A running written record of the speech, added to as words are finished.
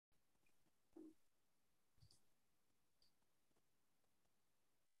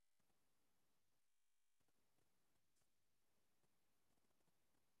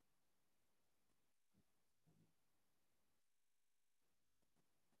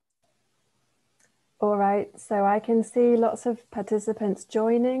All right, so I can see lots of participants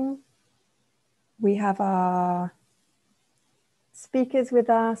joining. We have our speakers with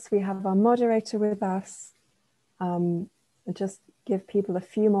us, we have our moderator with us. And just give people a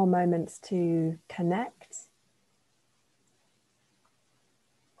few more moments to connect.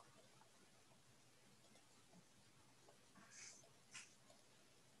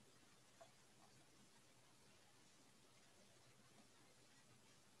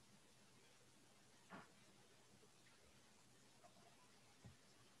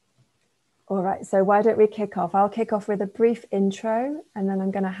 All right, so why don't we kick off? I'll kick off with a brief intro, and then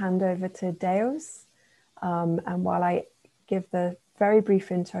I'm going to hand over to Deus. And while I give the very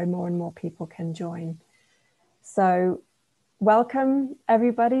brief intro, more and more people can join. So welcome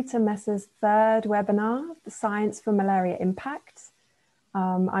everybody to MESA's third webinar, The Science for Malaria Impact.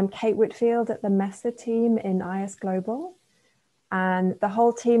 I'm Kate Whitfield at the MESA team in IS Global. And the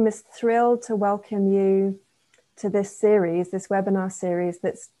whole team is thrilled to welcome you to this series, this webinar series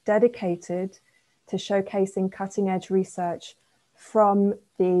that's dedicated to showcasing cutting edge research from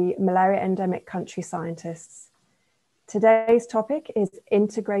the malaria endemic country scientists. Today's topic is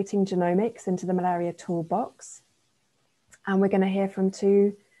integrating genomics into the malaria toolbox. And we're going to hear from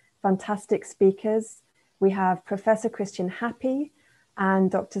two fantastic speakers. We have Professor Christian Happi and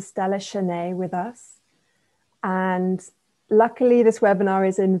Dr. Stella Chenet with us. And luckily, this webinar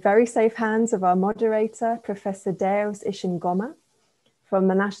is in very safe hands of our moderator, Professor Deus Ishingoma from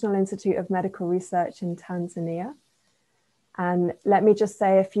the National Institute of Medical Research in Tanzania. And let me just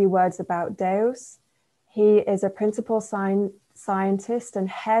say a few words about Deus. He is a principal scientist and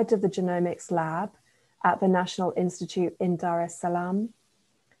head of the genomics lab at the National Institute in Dar es Salaam.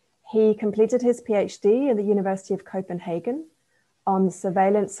 He completed his PhD at the University of Copenhagen on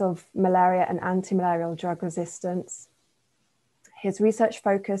surveillance of malaria and anti-malarial drug resistance. His research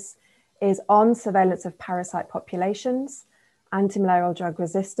focus is on surveillance of parasite populations, anti-malarial drug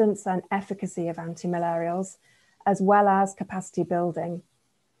resistance and efficacy of anti-malarials, as well as capacity building.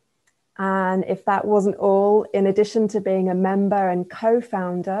 And if that wasn't all, in addition to being a member and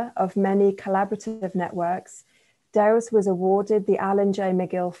co-founder of many collaborative networks, Deus was awarded the Alan J.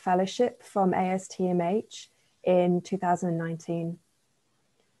 McGill Fellowship from ASTMH in 2019.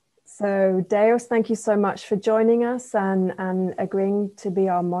 So Deus, thank you so much for joining us and agreeing to be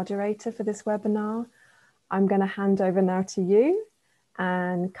our moderator for this webinar. I'm going to hand over now to you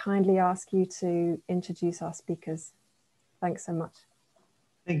and kindly ask you to introduce our speakers. Thanks so much.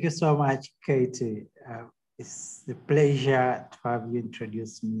 Thank you so much, Katie. It's a pleasure to have you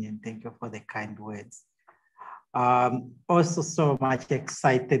introduce me, and thank you for the kind words. Also so much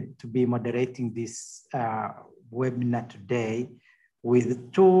excited to be moderating this webinar today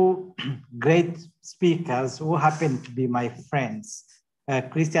with two great speakers who happen to be my friends.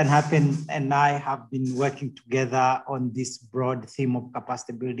 Christian Happi and I have been working together on this broad theme of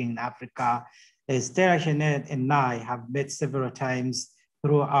capacity building in Africa. Stella Chenet and I have met several times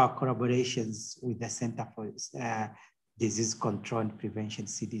through our collaborations with the Center for Disease Control and Prevention,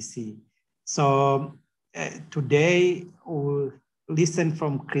 CDC. So today we'll listen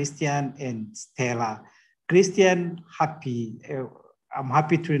from Christian and Stella. Christian Happi, I'm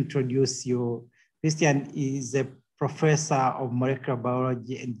happy to introduce you. Christian is a professor of molecular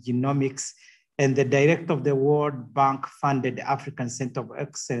biology and genomics and the director of the World Bank funded African Center of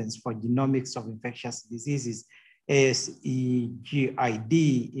Excellence for Genomics of Infectious Diseases, ACEGID,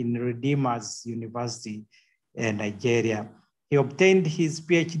 in Redeemers University in Nigeria. He obtained his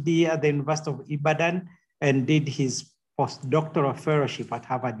PhD at the University of Ibadan and did his postdoctoral fellowship at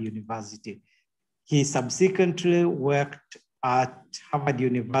Harvard University. He subsequently worked at Harvard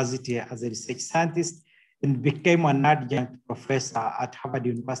University as a research scientist and became an adjunct professor at Harvard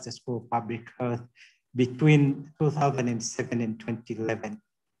University School of Public Health between 2007 and 2011.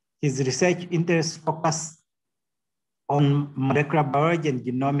 His research interests focus on molecular biology and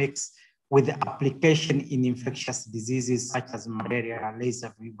genomics with application in infectious diseases such as malaria, laissez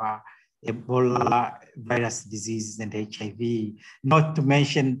fever, Ebola virus diseases, and HIV, not to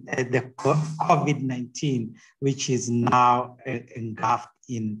mention the COVID-19, which is now engulfed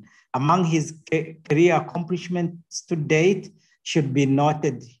in. Among his career accomplishments to date should be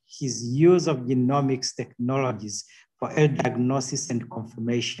noted his use of genomics technologies for early diagnosis and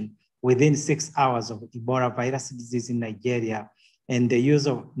confirmation within 6 hours of Ebola virus disease in Nigeria, and the use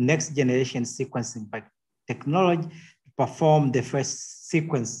of next generation sequencing by technology to perform the first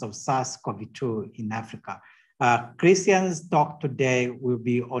sequence of SARS-CoV-2 in Africa. Christian's talk today will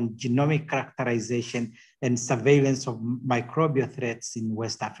be on genomic characterization and surveillance of microbial threats in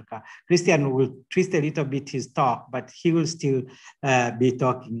West Africa. Christian will twist a little bit his talk, but he will still be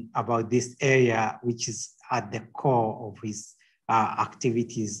talking about this area, which is at the core of his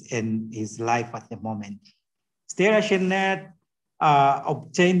activities and his life at the moment. Stella Chenet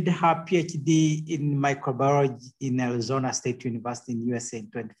obtained her PhD in microbiology in Arizona State University in USA in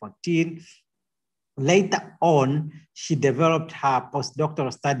 2014. Later on, she developed her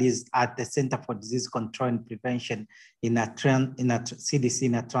postdoctoral studies at the Center for Disease Control and Prevention in CDC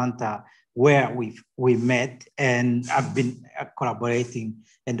in Atlanta, where we met, and I've been collaborating,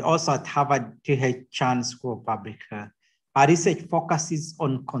 and also at Harvard T.H. Chan School of Public Health. Our research focuses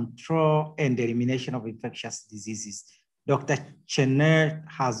on control and elimination of infectious diseases. Dr. Chenet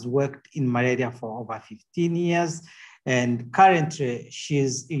has worked in malaria for over 15 years, and currently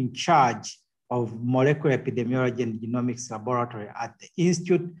she's in charge of molecular epidemiology and genomics laboratory at the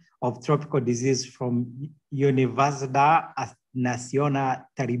Institute of Tropical Disease from Universidad Nacional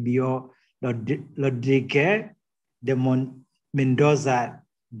Toribio Rodríguez de Mendoza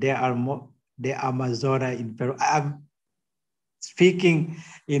de Amazonas in Peru. I'm speaking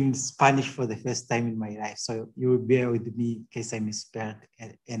in Spanish for the first time in my life, so you will bear with me in case I misspelled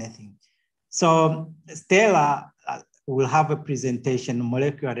anything. So Stella will have a presentation,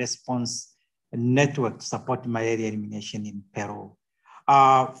 molecular response network to support malaria elimination in Peru.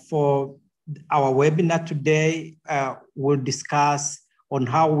 For our webinar today, we'll discuss on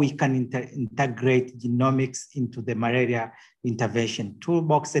how we can integrate genomics into the malaria intervention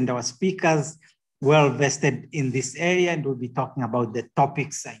toolbox, and our speakers well vested in this area, and we'll be talking about the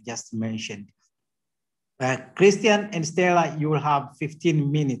topics I just mentioned. Christian and Stella, you will have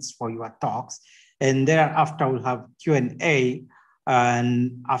 15 minutes for your talks, and thereafter we'll have Q&A,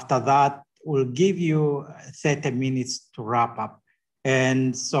 and after that, we'll give you 30 minutes to wrap up.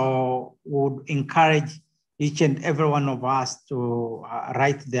 And so we'll encourage each and every one of us to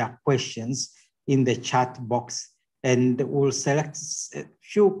write their questions in the chat box, and we'll select a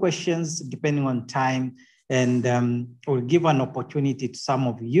few questions depending on time, and we'll give an opportunity to some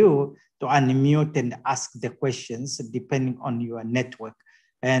of you to unmute and ask the questions depending on your network.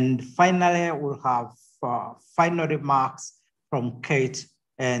 And finally, we'll have final remarks from Kate,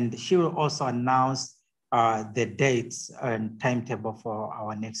 and she will also announce the dates and timetable for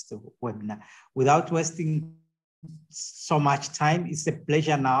our next webinar. Without wasting so much time, it's a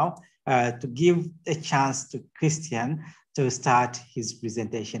pleasure now to give a chance to Christian to start his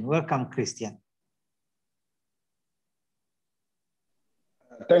presentation. Welcome, Christian.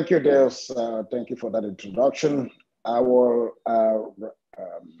 Thank you, Deus. Thank you for that introduction. I will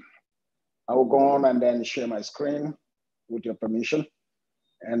go on and then share my screen with your permission.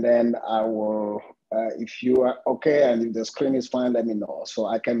 And then I will, if you are okay and if the screen is fine, let me know so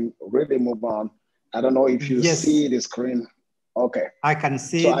I can really move on. I don't know if you see the screen. Okay. I can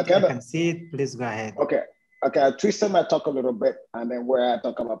see it. I can see it. Please go ahead. Okay. Okay. I twisted my talk a little bit, and then where I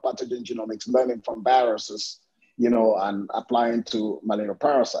talk about pathogen genomics, learning from viruses, you know, and applying to malaria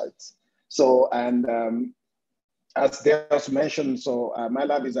parasites. So, and as Deus mentioned, so my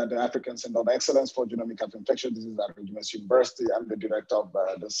lab is at the African Center of Excellence for Genomics of Infectious Diseases at Rodríguez University. I'm the director of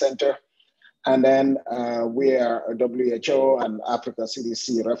the center. And then we are a WHO and Africa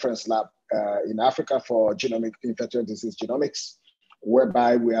CDC reference lab in Africa for genomic infectious disease genomics,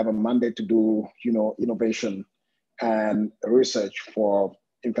 whereby we have a mandate to do, you know, innovation and research for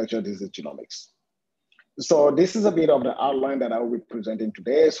infectious disease genomics. So this is a bit of the outline that I will be presenting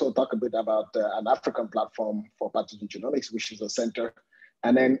today. So talk a bit about an African platform for pathogen genomics, which is a center,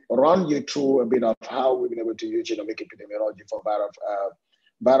 and then run you through a bit of how we've been able to use genomic epidemiology for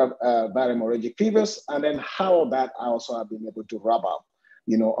viral hemorrhagic fevers, and then how that I also have been able to wrap up,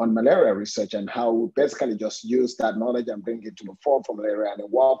 you know, on malaria research, and how we basically just use that knowledge and bring it to the fore for malaria, and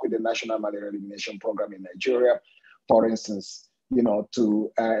then work with the National Malaria Elimination Program in Nigeria, for instance, you know,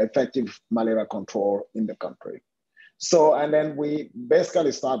 to effective malaria control in the country. So, and then we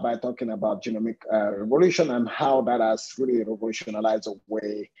basically start by talking about genomic revolution and how that has really revolutionized the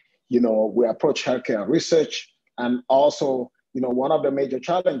way, you know, we approach healthcare research. And also, you know, one of the major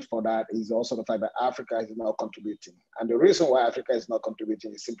challenges for that is also the fact that Africa is not contributing. And the reason why Africa is not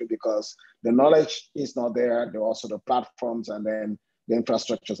contributing is simply because the knowledge is not there. There are also the platforms, and then the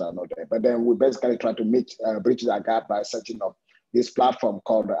infrastructures are not there. But then we basically try to bridge that gap by setting up this platform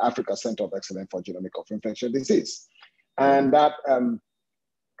called the Africa Center of Excellence for Genomics of Infectious Disease. And that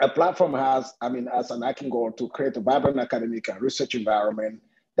a platform has, I mean, as an acting goal to create a vibrant academic and research environment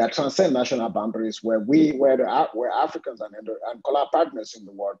that transcend national boundaries, where Africans and our partners in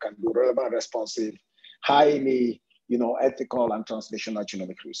the world can do relevant, responsive, highly, ethical and translational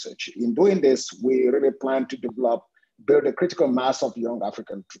genomic research. In doing this, we really plan to build a critical mass of young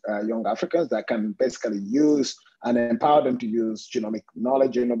Africans that can basically use and empower them to use genomic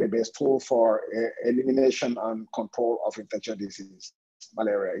knowledge, genomic-based tools for elimination and control of infectious disease.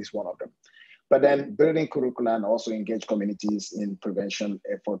 Malaria is one of them. But then building curricula and also engage communities in prevention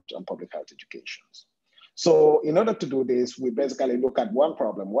efforts and public health education. So in order to do this, we basically look at one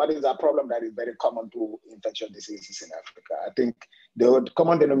problem. What is a problem that is very common to infectious diseases in Africa? I think the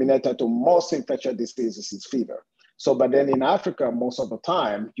common denominator to most infectious diseases is fever. So, but then in Africa, most of the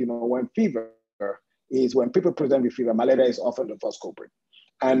time, when people present with fever, malaria is often the first culprit.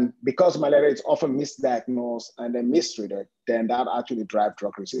 And because malaria is often misdiagnosed and then mistreated, then that actually drives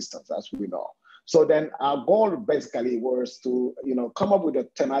drug resistance, as we know. So then our goal basically was to, come up with a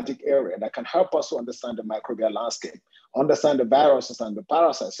thematic area that can help us to understand the microbial landscape, understand the viruses and the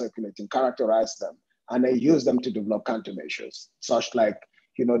parasites circulating, characterize them, and then use them to develop countermeasures, such like,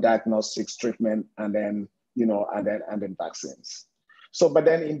 diagnostics, treatment, and then vaccines. So, but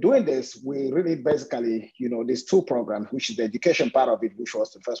then in doing this, we really basically, these two programs, which is the education part of it, which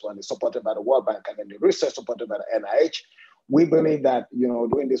was the first one, is supported by the World Bank, and then the research supported by the NIH. We believe that,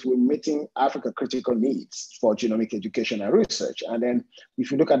 doing this, we're meeting Africa's critical needs for genomic education and research. And then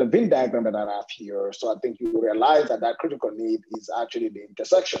if you look at the Venn diagram that I have here, so I think you realize that critical need is actually the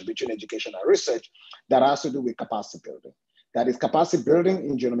intersection between education and research that has to do with capacity building. That is capacity building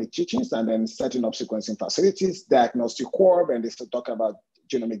in genomic teachings and then setting up sequencing facilities, diagnostic core, and this to talk about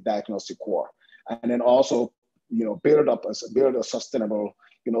genomic diagnostic core. And then also, build a sustainable,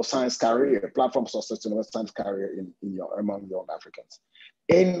 science career, platform for sustainable science career among young Africans.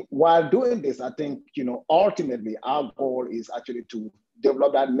 And while doing this, I think, ultimately our goal is actually to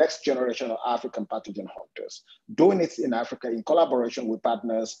develop that next generation of African pathogen hunters, doing it in Africa in collaboration with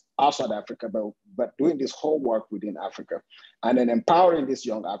partners outside Africa, but doing this whole work within Africa, and then empowering these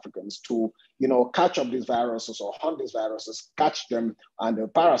young Africans to, catch up these viruses or hunt these viruses, catch them and the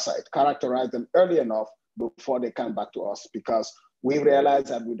parasite, characterize them early enough before they come back to us, because we realize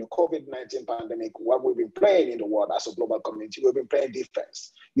that with the COVID-19 pandemic, what we've been playing in the world as a global community, we've been playing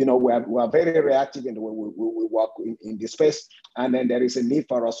defense. We are very reactive in the way we work in this space. And then there is a need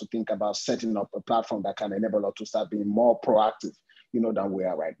for us to think about setting up a platform that can enable us to start being more proactive, than we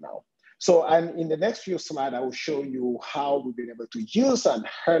are right now. So, and in the next few slides, I will show you how we've been able to use and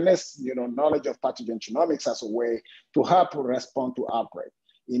harness, knowledge of pathogen genomics as a way to help respond to outbreak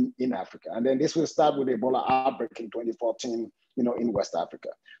in Africa. And then this will start with the Ebola outbreak in 2014, in West Africa.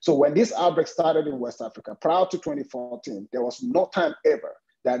 So when this outbreak started in West Africa, prior to 2014, there was no time ever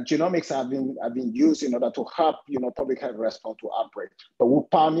that genomics have been used in order to help, public health response to outbreak. But we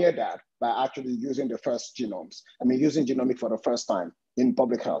pioneered that by actually using the first genomes. Using genomics for the first time in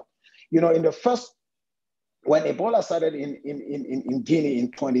public health. When Ebola started in Guinea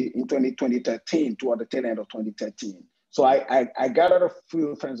in 2013, toward the tail end of 2013. So I gathered a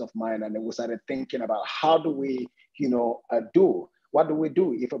few friends of mine, and then we started thinking about how do we, what do we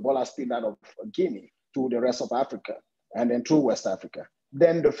do if Ebola spilled out of Guinea to the rest of Africa and then through West Africa?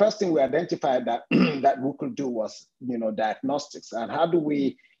 Then the first thing we identified that that we could do was, diagnostics. And how do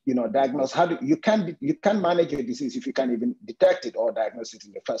we, diagnose? You can't manage a disease if you can't even detect it or diagnose it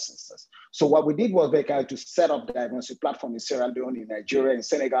in the first instance. So what we did was basically to set up the diagnostic platform in Sierra Leone, in Nigeria, in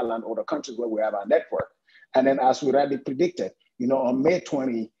Senegal, and other countries where we have our network. And then, as we already predicted, on May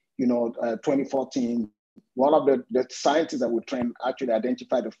 20, 2014, one of the scientists that we trained actually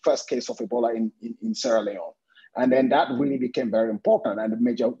identified the first case of Ebola in Sierra Leone. And then that really became very important and a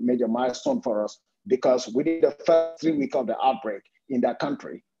major milestone for us, because within the first 3 weeks of the outbreak in that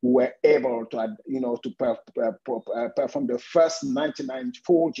country, we were able to, perform the first 99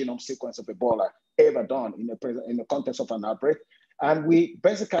 full genome sequence of Ebola ever done in the context of an outbreak. And we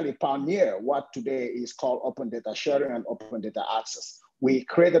basically pioneer what today is called open data sharing and open data access. We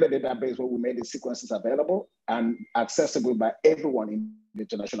created a database where we made the sequences available and accessible by everyone in the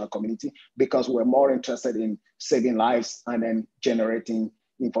international community, because we're more interested in saving lives and then generating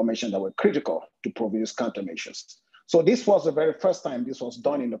information that were critical to produce countermeasures. So this was the very first time this was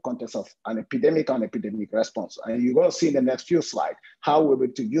done in the context of an epidemic and epidemic response. And you're going to see in the next few slides how we're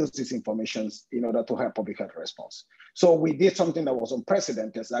able to use these informations in order to help public health response. So we did something that was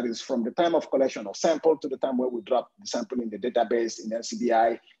unprecedented. That is, from the time of collection of sample to the time where we dropped the sample in the database in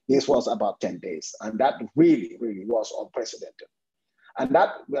NCBI, this was about 10 days. And that really, really was unprecedented.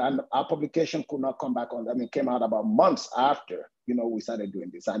 And our publication could not come back on, came out about months after, we started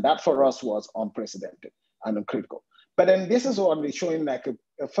doing this. And that for us was unprecedented and critical. But then this is what we're showing like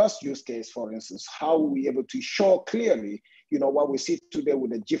a first use case, for instance, how we able to show clearly, you know, what we see today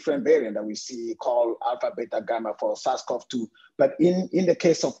with a different variant that we see called alpha, beta, gamma for SARS-CoV-2. But in the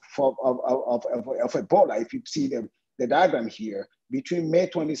case of Ebola, if you see the diagram here, between May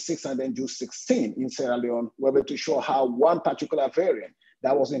 26 and then June 16 in Sierra Leone, we're able to show how one particular variant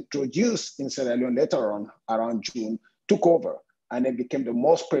that was introduced in Sierra Leone later on around June took over and then became the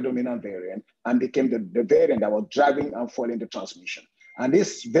most predominant variant and became the variant that was driving and fueling the transmission. And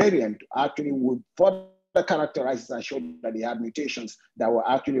this variant actually would further characterize and show that they had mutations that were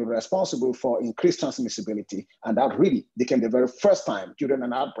actually responsible for increased transmissibility. And that really became the very first time during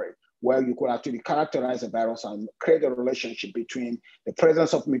an outbreak where you could actually characterize a virus and create a relationship between the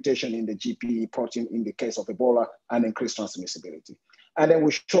presence of mutation in the GPE protein in the case of Ebola and increased transmissibility. And then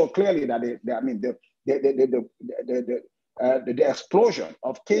we show clearly that the explosion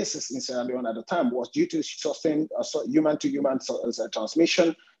of cases in Sierra Leone at the time was due to sustained human-to-human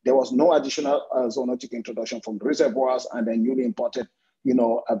transmission. There was no additional zoonotic introduction from reservoirs and then newly imported, you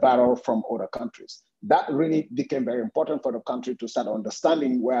know, a viral from other countries. That really became very important for the country to start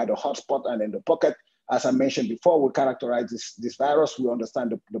understanding where the hotspot and in the pocket. As I mentioned before, we characterize this virus. We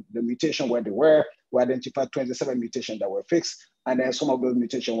understand the mutation where they were. We identified 27 mutations that were fixed, and then some of those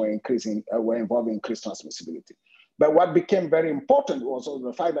mutations were involving increased transmissibility. But what became very important was also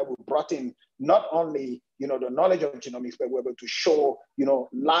the fact that we brought in not only, you know, the knowledge of genomics, but we were able to show, you know,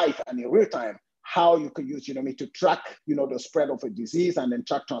 live and in real time how you could use genomics to track, you know, the spread of a disease and then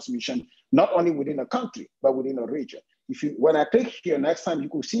track transmission, not only within a country, but within a region. When I click here, next time you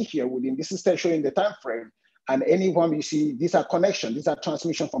could see here this is still showing the time frame. And anyone you see, these are connections, these are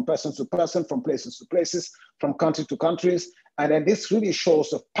transmission from person to person, from places to places, from country to countries. And then this really shows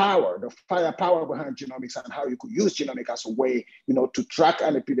the power, the firepower behind genomics and how you could use genomics as a way, you know, to track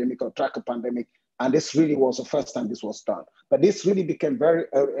an epidemic or track a pandemic. And this really was the first time this was done. But this really became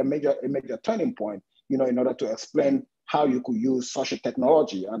a major turning point, you know, in order to explain how you could use such a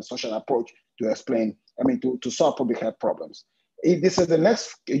technology and such an approach to explain, to solve public health problems. This is the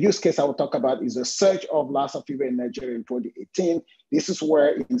next use case I will talk about is the surge of Lassa fever in Nigeria in 2018. This is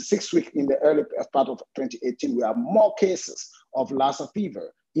where in 6 weeks in the early part of 2018, we have more cases of Lassa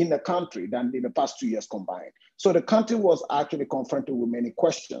fever in the country than in the past 2 years combined. So the country was actually confronted with many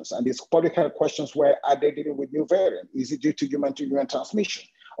questions. And these public health questions were, are they dealing with new variant? Is it due to human transmission?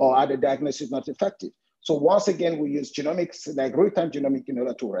 Or are the diagnosis not effective? So once again, we use genomics, like real-time genomics in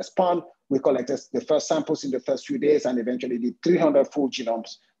order to respond. We collected the first samples in the first few days and eventually did 300 full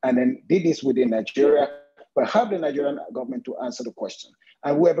genomes and then did this within Nigeria, but helped the Nigerian government to answer the question.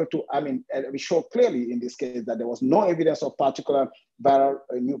 And we were able to, we show clearly in this case that there was no evidence of particular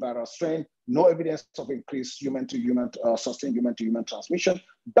new viral strain, no evidence of increased human-to-human, sustained human-to-human transmission,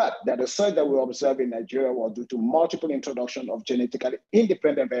 but that the surge that we observed in Nigeria was due to multiple introduction of genetically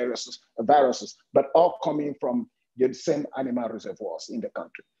independent viruses, but all coming from the same animal reservoirs in the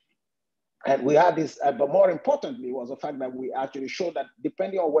country. And we had this, but more importantly was the fact that we actually showed that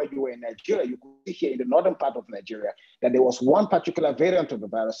depending on where you were in Nigeria, you could see here in the northern part of Nigeria, that there was one particular variant of the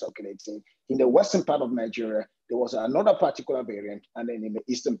virus circulating. In the western part of Nigeria, there was another particular variant, and then in the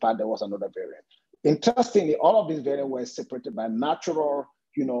eastern part, there was another variant. Interestingly, all of these variants were separated by natural,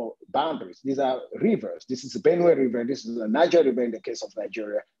 you know, boundaries. These are rivers. This is the Benue River. This is the Niger River in the case of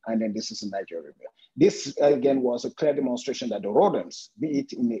Nigeria. And then this is the Niger River. This, again, was a clear demonstration that the rodents, be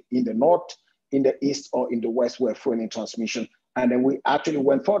it in the north, in the east, or in the west, were fueling transmission. And then we actually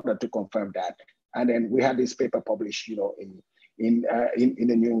went further to confirm that. And then we had this paper published, you know, in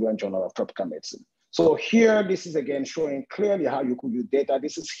the New England Journal of Tropical Medicine. So here, this is again showing clearly how you could use data.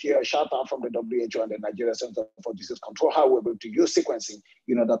 This is here a shout out from the WHO and the Nigeria Center for Disease Control, how we're able to use sequencing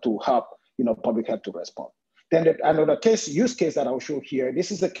in order to help, you know, public health to respond. Then another use case that I'll show here,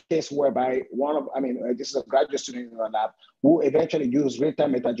 this is a case whereby this is a graduate student in our lab who eventually used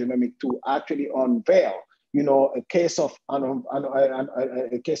real-time metagenomics to actually unveil, you know, a case of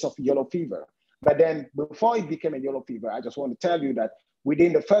yellow fever. But then before it became a yellow fever, I just want to tell you that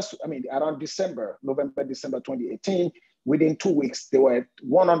within the first, around November, December 2018, within 2 weeks, there were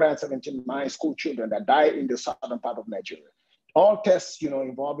 179 school children that died in the southern part of Nigeria. All tests, you know,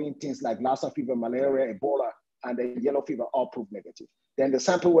 involving things like Lassa fever, malaria, Ebola, and the yellow fever all proved negative. Then the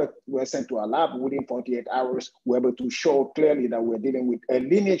sample were sent to our lab within 48 hours. We were able to show clearly that we're dealing with a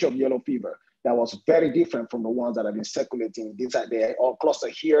lineage of yellow fever that was very different from the ones that have been circulating. They're all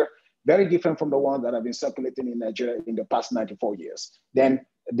clustered here, very different from the ones that have been circulating in Nigeria in the past 94 years. Then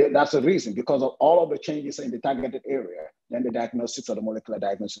that's the reason, because of all of the changes in the targeted area, then the diagnostics or the molecular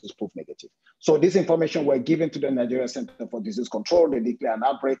diagnosis proved negative. So this information were given to the Nigeria Center for Disease Control. They declared an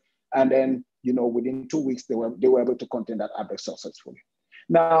outbreak. And then within 2 weeks, they were able to contain that outbreak successfully.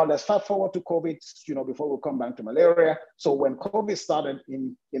 Now, let's fast forward to COVID, before we come back to malaria. So when COVID started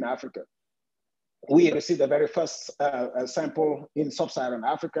in Africa, we received the very first sample in sub-Saharan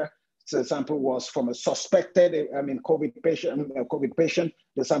Africa. So the sample was from a suspected, COVID patient.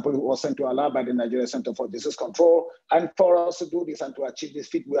 The sample was sent to a lab by the Nigeria Center for Disease Control. And for us to do this and to achieve this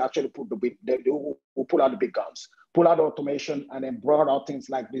feat, we actually we pull out the big guns, pull out automation, and then brought out things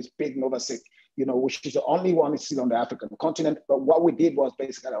like this big NovaSeq, which is the only one still on the African continent. But what we did was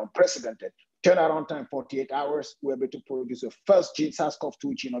basically unprecedented. Turnaround time, 48 hours. We were able to produce the first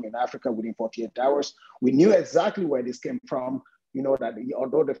SARS-CoV-2 genome in Africa within 48 hours. We knew exactly where this came from. That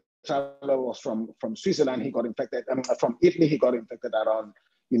although the traveler was from Switzerland, he got infected. From Italy, he got infected around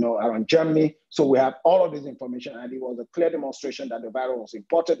Germany. So we have all of this information, and it was a clear demonstration that the virus was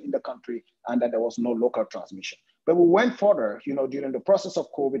imported in the country and that there was no local transmission. But we went further, during the process of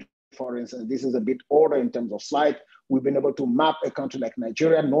COVID, for instance. This is a bit older in terms of slide. We've been able to map a country like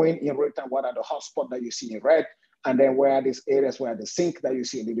Nigeria, knowing in real time what are the hotspots that you see in red, and then where are these areas where the sink that you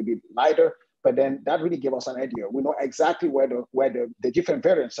see a little bit lighter. But then that really gave us an idea. We know exactly where the different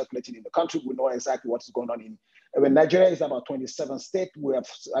variants circulating in the country. We know exactly what is going on in. When Nigeria is about 27 states, we have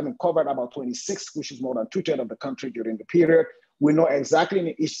covered about 26, which is more than 2/3 of the country during the period. We know exactly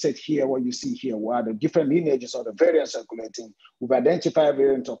in each state here, what you see here, where the different lineages of the variants circulating. We've identified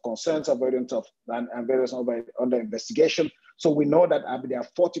variants of concerns, or variants of and variants under investigation. So we know that there are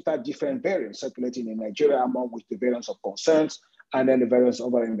 45 different variants circulating in Nigeria, among which the variants of concerns and then the variants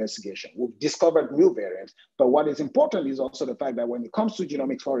of our investigation. We've discovered new variants, but what is important is also the fact that when it comes to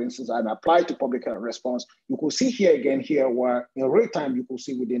genomics, for instance, and applied to public health response, you could see here where in real time you could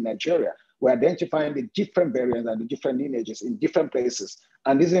see within Nigeria, we're identifying the different variants and the different lineages in different places.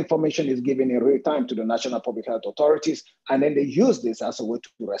 And this information is given in real time to the national public health authorities, and then they use this as a way to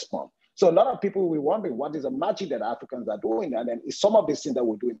respond. So a lot of people will be wondering, what is the magic that Africans are doing? And then it's some of these things that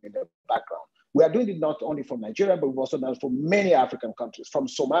we're doing in the background. We are doing it not only for Nigeria, but we've also done it for many African countries, from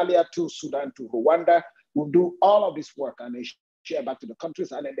Somalia to Sudan to Rwanda. We'll do all of this work and they share back to the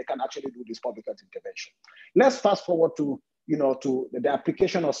countries, and then they can actually do this public health intervention. Let's fast forward to the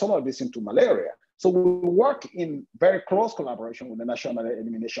application of some of this into malaria. So we work in very close collaboration with the National Malaria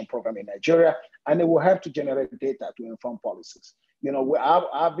Elimination Program in Nigeria, and they will have to generate data to inform policies.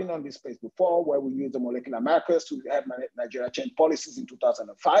 I've been on this space before, where we use the molecular markers to have Nigeria change policies in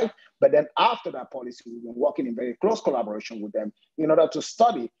 2005. But then after that policy, we've been working in very close collaboration with them in order to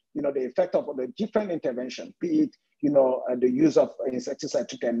study, the effect of the different intervention, be it, the use of insecticide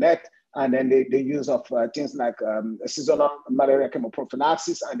to net, and then the use of things like seasonal malaria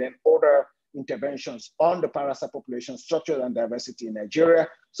chemoprophylaxis, and then other interventions on the parasite population structure and diversity in Nigeria.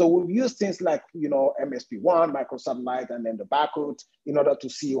 So we've used things like, MSP1, microsatellite, and then the barcode in order to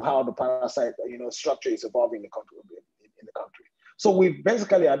see how the parasite, structure is evolving in the country. So we've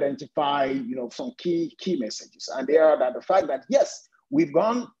basically identified, some key messages, and they are that the fact that, yes, we've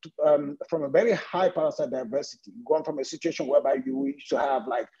gone from a very high parasite diversity, we've gone from a situation whereby you used to have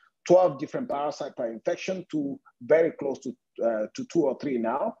like 12 different parasites per infection to very close to 2 or 3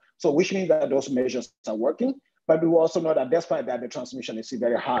 now. So which means that those measures are working. But we also know that despite that, the transmission is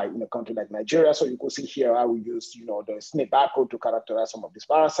very high in a country like Nigeria. So you can see here how we use, the SNP barcode to characterize some of these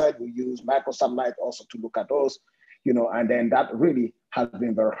parasites. We use microsatellite also to look at those, and then that really has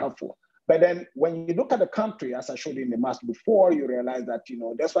been very helpful. But then when you look at the country, as I showed you in the map before, you realize that,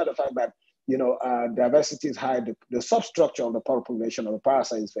 despite the fact that, diversity is high, the substructure of the population of the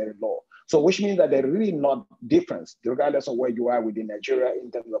parasite is very low. So which means that there are really not difference, regardless of where you are within Nigeria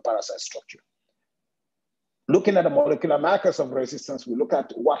in terms of parasite structure. Looking at the molecular markers of resistance, we look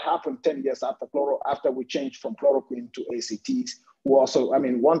at what happened 10 years after we changed from chloroquine to ACTs. We also,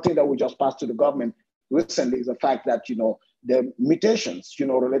 one thing that we just passed to the government recently is the fact that, the mutations,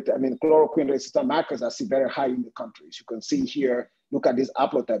 related, chloroquine resistant markers are still very high in the countries. You can see here, look at this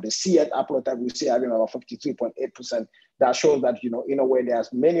haplotype, the C8 haplotype, we see having about 53.8%. That shows that, in a way,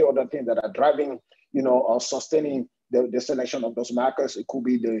 there's many other things that are driving, or sustaining the selection of those markers. It could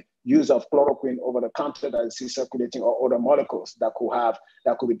be the use of chloroquine over the counter that is circulating, or other molecules that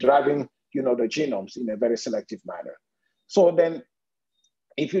could be driving, the genomes in a very selective manner. So then,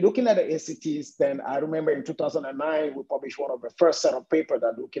 if you're looking at the ACTs, then I remember in 2009, we published one of the first set of papers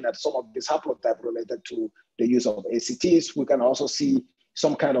that looking at some of this haplotype related to the use of ACTs. We can also see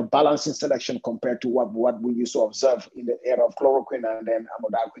some kind of balancing selection compared to what we used to observe in the era of chloroquine and then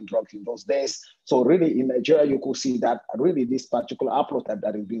amodiaquine drugs in those days. So really in Nigeria, you could see that really this particular haplotype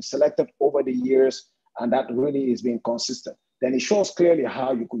that is being selected over the years, and that really is being consistent. Then it shows clearly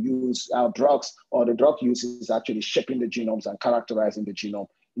how you could use our drugs, or the drug use is actually shaping the genomes and characterizing the genome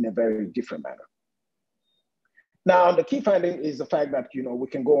in a very different manner. Now, the key finding is the fact that, we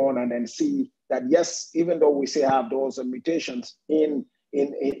can go on and then see that, yes, even though we say have those mutations in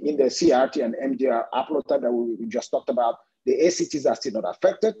the CRT and MDR haplotype that we just talked about, the ACTs are still not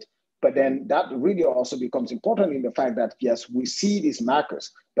affected. But then that really also becomes important in the fact that, yes, we see these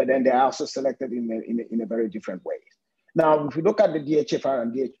markers, but then they're also selected in a very different way. Now, if we look at the DHFR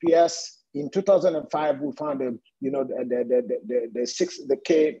and DHPS, in 2005, we found the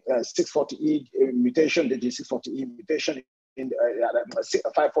K640E mutation, the G640E mutation, in the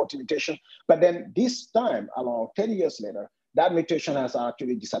 540 mutation. But then this time, around 10 years later, that mutation has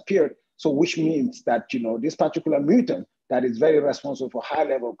actually disappeared. So which means that, this particular mutant that is very responsible for high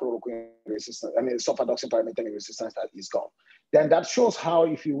level chloroquine resistance, sulfadoxine pyrimethamine resistance, that is gone. Then that shows how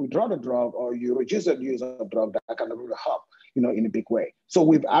if you withdraw the drug or you reduce the use of drug, that can really help, in a big way. So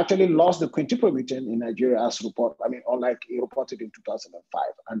we've actually lost the quintuple mutant in Nigeria as reported, unlike reported in 2005.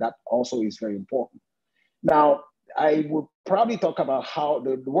 And that also is very important. Now, I would probably talk about how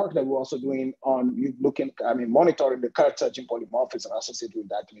the work that we're also doing on monitoring the character-gene polymorphism associated with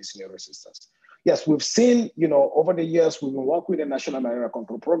diatomycin resistance. Yes, we've seen, over the years, we've been working with the National Malaria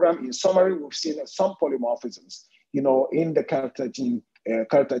Control Program. In summary, we've seen some polymorphisms, in the character-gene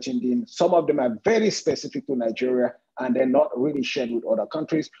gene. Some of them are very specific to Nigeria, and they're not really shared with other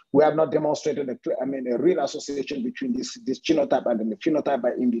countries. We have not demonstrated a real association between this genotype and the phenotype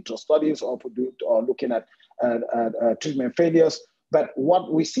by in vitro studies or looking at treatment failures. But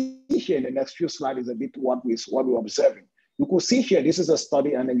what we see here in the next few slides is a bit what we're observing. You could see here, this is a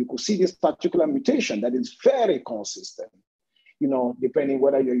study, and then you could see this particular mutation that is very consistent, depending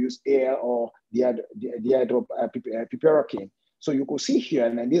whether you use AL or dihydropiperoxine. So you could see here,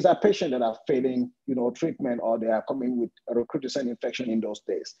 and then these are patients that are failing, treatment, or they are coming with a recrudescent infection in those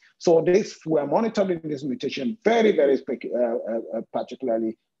days. So we're monitoring this mutation very, very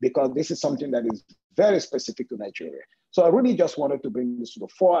particularly because this is something that is very specific to Nigeria. So I really just wanted to bring this to the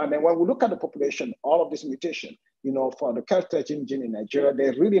fore. And then when we look at the population, all of this mutation, for the character-gene gene in Nigeria,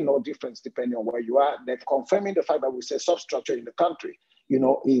 there's really no difference depending on where you are. They're confirming the fact that we say substructure in the country,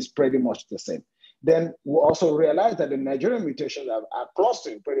 is pretty much the same. Then we also realize that the Nigerian mutations are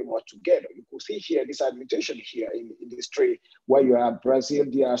clustering pretty much together. You can see here, these are mutations here in this tree where you have Brazil,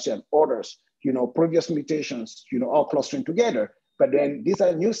 DRC, and others, previous mutations, all clustering together. But then these are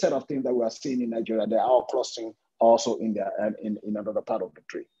a new set of things that we are seeing in Nigeria. They are all clustering also in another part of the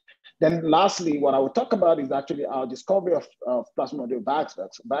tree. Then lastly, what I will talk about is actually our discovery of Plasmodium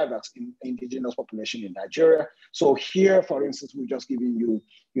vivax in indigenous population in Nigeria. So here, for instance, we're just giving you,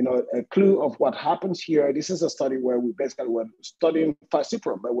 a clue of what happens here. This is a study where we basically were studying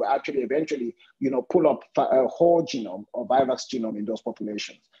falciparum, but we actually eventually, pull up a whole genome or vivax genome in those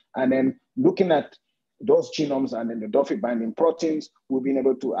populations. And then looking at those genomes and then the Duffy binding proteins, we've been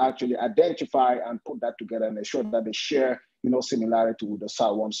able to actually identify and put that together and ensure that they share, similarity with the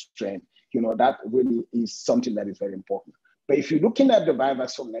SAR1 strain. That really is something that is very important. But if you're looking at the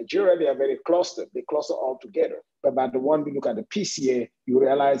vivax from Nigeria, they are very clustered. They cluster all together. But by the one we look at the PCA, you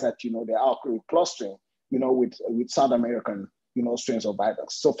realize that, they are clustering, with South American, strains of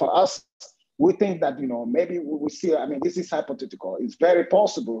vivax. So for us, we think that, maybe we will see, this is hypothetical. It's very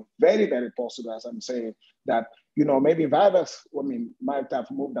possible, very, very possible, as I'm saying, that, maybe vivax, might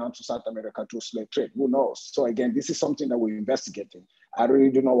have moved down to South America to slave trade. Who knows? So again, this is something that we're investigating. I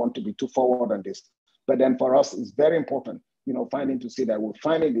really do not want to be too forward on this. But then for us, it's very important, finding to see that we're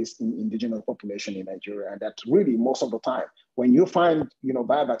finding this in indigenous population in Nigeria. And that really, most of the time, when you find,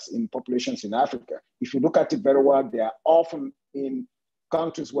 vivax in populations in Africa, if you look at it very well, they are often in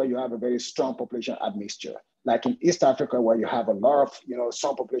countries where you have a very strong population admixture, like in East Africa, where you have a lot of,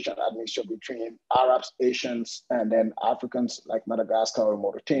 strong population admixture between Arabs, Asians, and then Africans like Madagascar or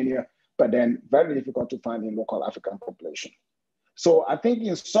Mauritania, but then very difficult to find in local African population. So I think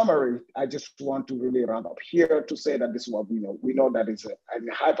in summary, I just want to really round up here to say that this is what we know. We know that it's a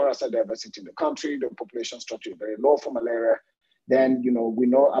high parasite diversity in the country, the population structure is very low for malaria. Then, we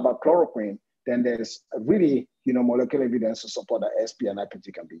know about chloroquine. Then there's a really, molecular evidence to support that SP and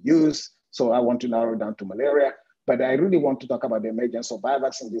IPT can be used. So I want to narrow down to malaria, but I really want to talk about the emergence of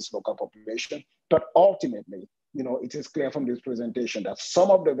vivax in this local population. But ultimately, it is clear from this presentation that some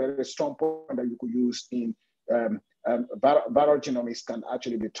of the very strong points that you could use in viral genomics can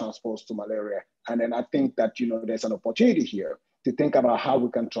actually be transposed to malaria. And then I think that, there's an opportunity here to think about how we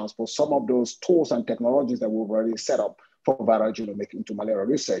can transpose some of those tools and technologies that we've already set up for viral genomics into malaria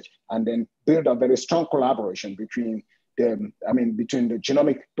research, and then build a very strong collaboration between the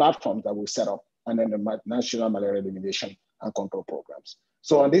genomic platforms that we set up and then the national malaria elimination and control programs.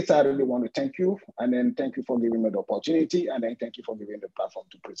 So on this, I really want to thank you, and then thank you for giving me the opportunity, and then thank you for giving the platform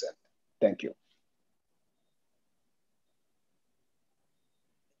to present. Thank you.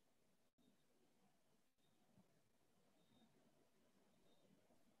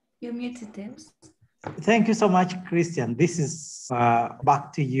 You're muted, James. Thank you so much, Christian. This is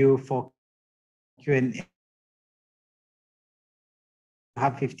back to you for Q&A.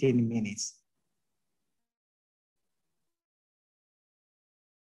 Have 15 minutes.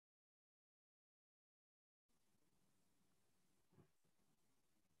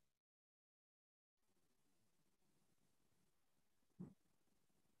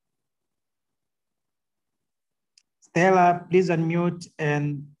 Stella, please unmute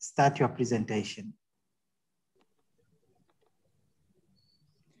and start your presentation.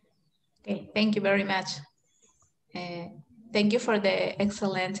 Okay, thank you very much. Thank you for the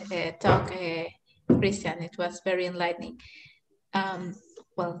excellent talk, Christian. It was very enlightening.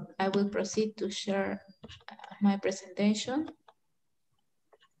 Well, I will proceed to share my presentation.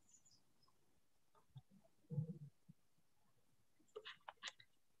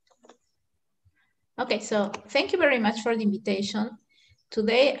 Okay, so thank you very much for the invitation.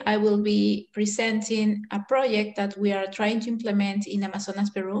 Today, I will be presenting a project that we are trying to implement in Amazonas,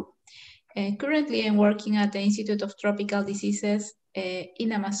 Peru. Currently, I'm working at the Institute of Tropical Diseases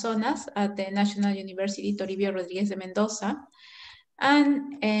in Amazonas at the National University Toribio Rodríguez de Mendoza.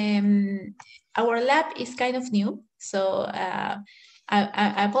 And our lab is kind of new, so I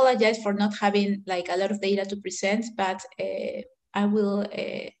apologize for not having like a lot of data to present, but I will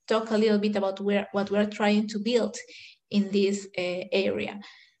talk a little bit about what we're trying to build in this area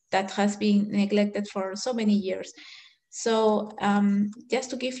that has been neglected for so many years. So just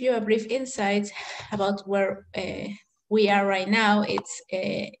to give you a brief insight about where we are right now,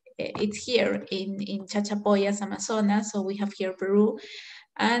 it's here in Chachapoyas, Amazonas. So we have here Peru,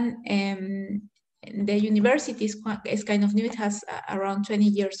 and the university is kind of new. It has around 20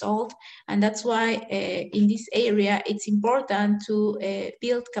 years old, and that's why in this area it's important to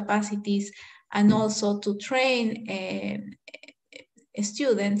build capacities and also to train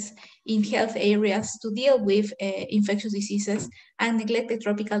students in health areas to deal with infectious diseases and neglected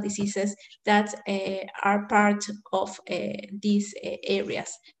tropical diseases that are part of these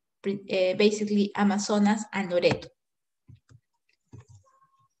areas, basically Amazonas and Loreto.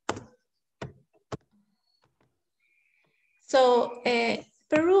 So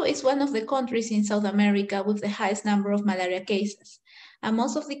Peru is one of the countries in South America with the highest number of malaria cases. And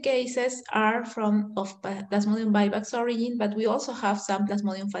most of the cases are of Plasmodium vivax origin, but we also have some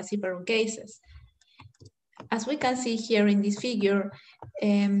Plasmodium falciparum cases. As we can see here in this figure,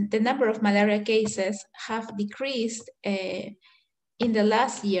 the number of malaria cases have decreased in the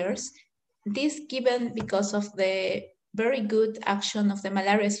last years. This given because of the very good action of the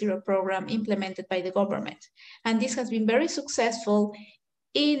Malaria Zero program implemented by the government. And this has been very successful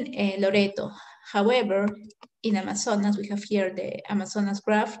in Loreto. However, in Amazonas, we have here the Amazonas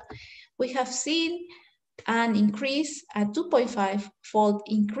graph, we have seen an increase, a 2.5-fold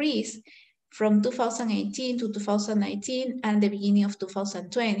increase from 2018 to 2019 and the beginning of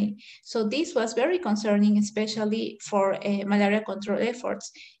 2020. So this was very concerning, especially for malaria control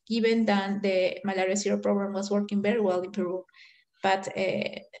efforts, given that the Malaria Zero program was working very well in Peru, but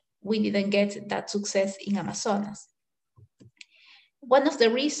we didn't get that success in Amazonas. One of the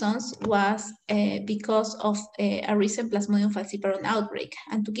reasons was because of a recent Plasmodium falciparum outbreak.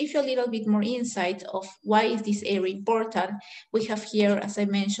 And to give you a little bit more insight of why is this area important, we have here, as I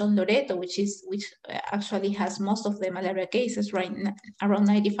mentioned, Loreto, which actually has most of the malaria cases, right, around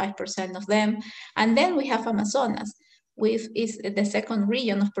 95% of them. And then we have Amazonas, which is the second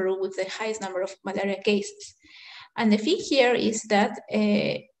region of Peru with the highest number of malaria cases. And the thing here is that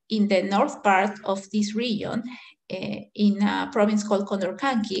in the north part of this region, in a province called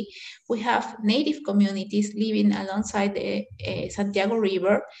Condorcanqui, we have native communities living alongside the Santiago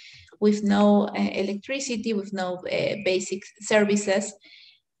River with no electricity, with no basic services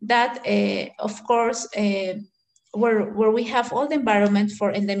that, of course, where we have all the environment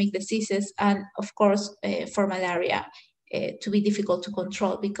for endemic diseases and, of course, for malaria to be difficult to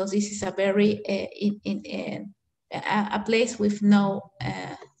control, because this is a very, a place with no,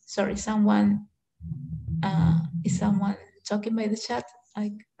 sorry, someone, is someone talking by the chat?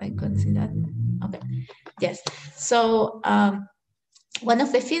 I couldn't see that. Okay, yes. So one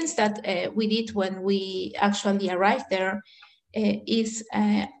of the things that we did when we actually arrived there is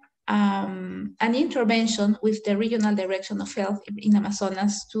an intervention with the Regional Direction of Health in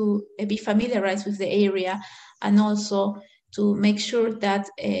Amazonas to be familiarized with the area and also to make sure that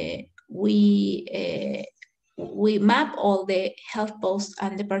we we map all the health posts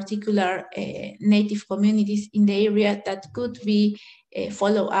and the particular native communities in the area that could be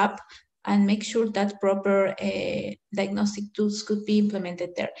follow up and make sure that proper diagnostic tools could be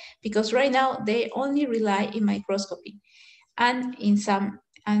implemented there. Because right now they only rely in microscopy and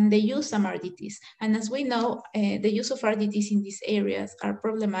they use some RDTs. And as we know, the use of RDTs in these areas are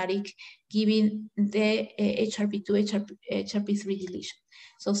problematic given the HRP2, HRP3 deletion.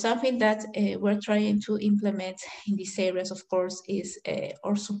 So something that we're trying to implement in these areas, of course, is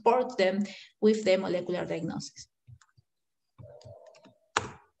or support them with the molecular diagnosis.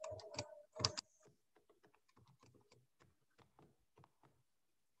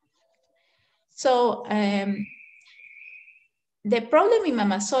 So the problem in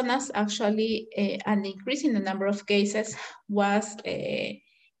Amazonas actually, and increasing the number of cases was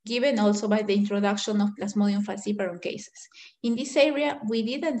given also by the introduction of Plasmodium falciparum cases. In this area, we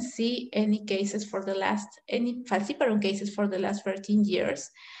didn't see any cases for the last, any falciparum cases for the last 13 years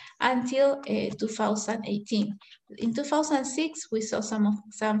until 2018. In 2006, we saw some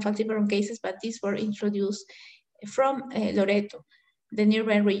falciparum cases, but these were introduced from Loreto, the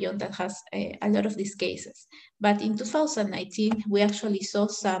nearby region that has a lot of these cases. But in 2019, we actually saw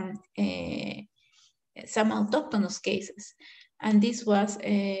some autochthonous cases. And this was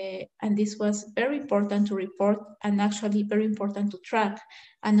very important to report and actually very important to track.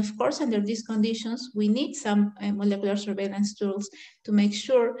 And of course, under these conditions, we need some molecular surveillance tools to make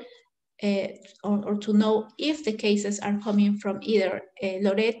sure or to know if the cases are coming from either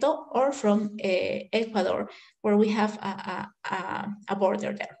Loreto or from Ecuador, where we have a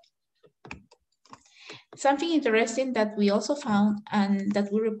border there. Something interesting that we also found and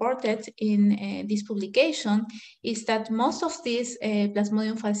that we reported in this publication is that most of these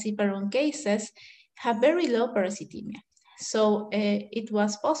Plasmodium falciparum cases have very low parasitemia. So it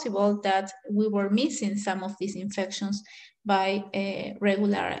was possible that we were missing some of these infections by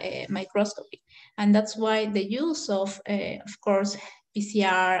regular microscopy. And that's why the use of course,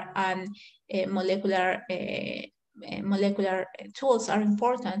 PCR and molecular tools are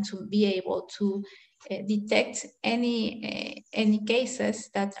important to be able to detect any cases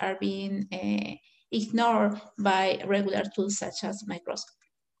that are being ignored by regular tools such as microscopy.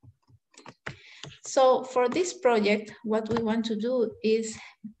 So for this project, what we want to do is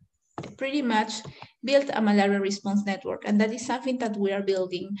pretty much build a malaria response network. And that is something that we are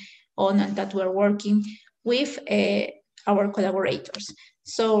building on and that we're working with our collaborators.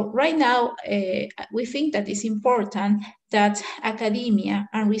 So right now, we think that it's important that academia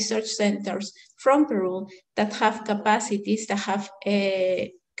and research centers from Peru that have capacities,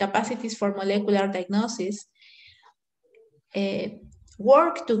 capacities for molecular diagnosis,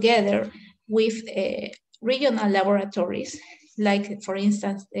 work together with regional laboratories, like for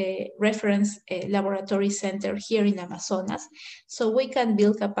instance, reference laboratory center here in Amazonas, so we can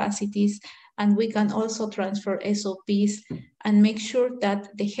build capacities and we can also transfer SOPs and make sure that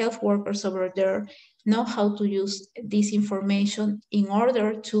the health workers over there know how to use this information in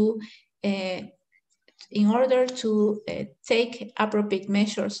order to take appropriate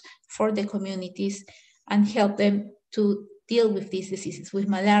measures for the communities and help them to deal with these diseases, with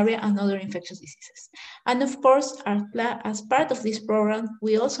malaria and other infectious diseases. And of course, as part of this program,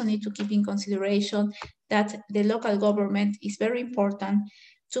 we also need to keep in consideration that the local government is very important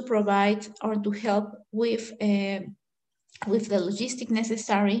to provide or to help with the logistic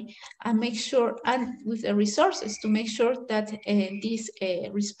necessary and make sure, and with the resources to make sure that this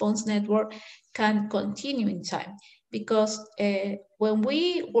response network can continue in time. Because when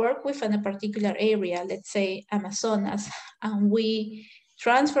we work within a particular area, let's say Amazonas, and we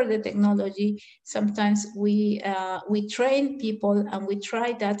transfer the technology, sometimes we train people and we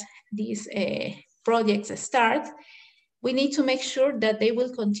try that these projects start, we need to make sure that they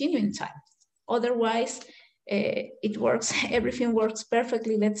will continue in time. Otherwise, it works, everything works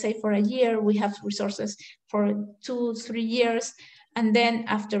perfectly, let's say for a year, we have resources for 2-3 years, and then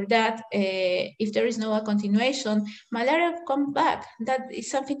after that, if there is no continuation, malaria comes back. That is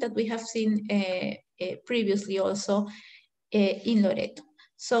something that we have seen previously also in Loreto.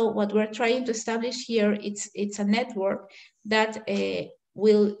 So what we're trying to establish here, it's a network that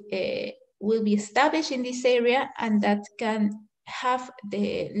will be established in this area and that can have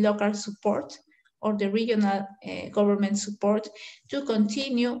the local support or the regional government support to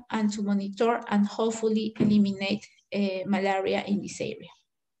continue and to monitor and hopefully eliminate malaria in this area.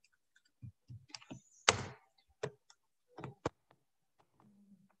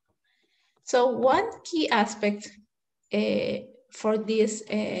 So one key aspect for this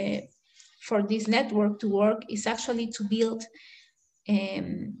network to work is actually to build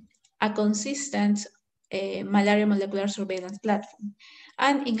a consistent malaria molecular surveillance platform.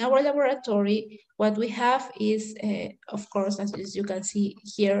 And in our laboratory, what we have is, of course, as you can see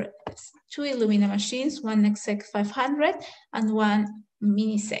here, 2 Illumina machines, one ExSec 500 and one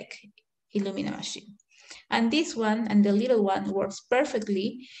MiniSec Illumina machine. And this one and the little one works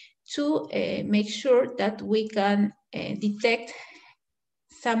perfectly to make sure that we can detect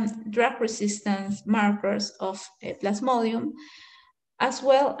some drug resistance markers of Plasmodium, as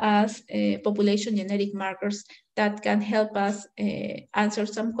well as population genetic markers that can help us answer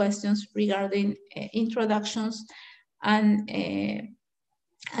some questions regarding introductions and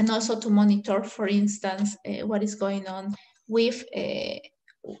also to monitor, for instance, what is going on with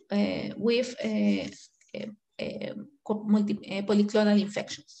polyclonal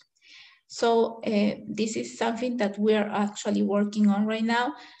infections. So this is something that we are actually working on right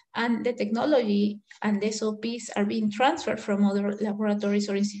now, and the technology and the SOPs are being transferred from other laboratories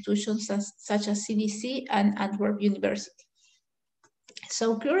or institutions such as CDC and Antwerp University.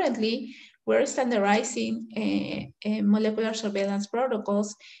 So currently, we're standardizing molecular surveillance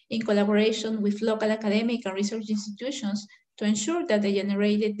protocols in collaboration with local academic and research institutions to ensure that the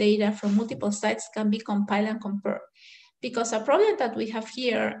generated data from multiple sites can be compiled and compared. Because a problem that we have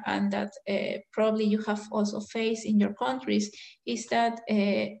here, and that probably you have also faced in your countries, is that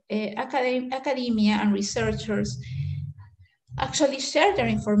academia and researchers actually share their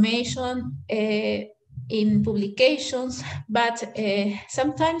information in publications, but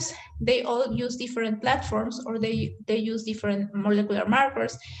sometimes they all use different platforms, or they use different molecular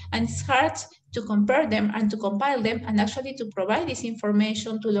markers, and it's hard to compare them and to compile them and actually to provide this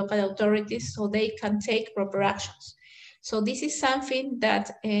information to local authorities so they can take proper actions. So this is something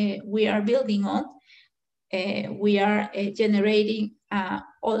that we are building on. We are generating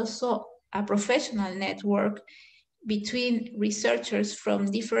also a professional network between researchers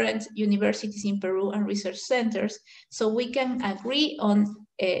from different universities in Peru and research centers, so we can agree on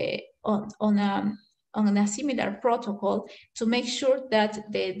a similar protocol to make sure that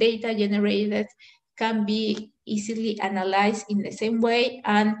the data generated can be easily analyzed in the same way,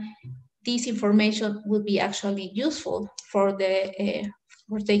 and this information will be actually useful for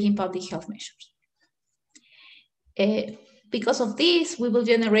taking public health measures. Because of this, we will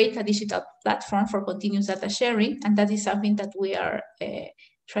generate a digital platform for continuous data sharing, and that is something that we are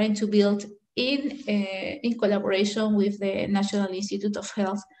trying to build in collaboration with the National Institute of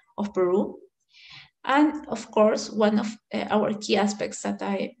Health of Peru. And of course, one of our key aspects that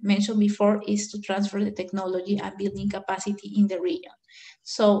I mentioned before is to transfer the technology and building capacity in the region.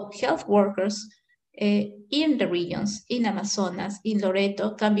 So health workers in the regions, in Amazonas, in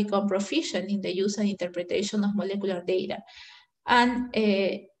Loreto, can become proficient in the use and interpretation of molecular data, and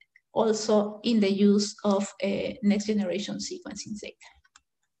also in the use of next generation sequencing data.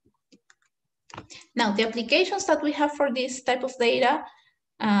 Now, the applications that we have for this type of data,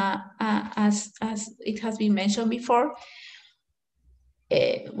 as it has been mentioned before,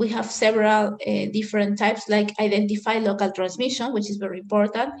 we have several different types, like identify local transmission, which is very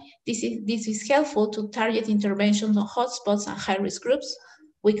important. This is helpful to target interventions on hotspots and high-risk groups.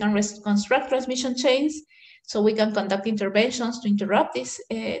 We can construct transmission chains, so we can conduct interventions to interrupt this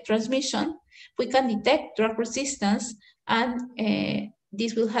transmission. We can detect drug resistance, and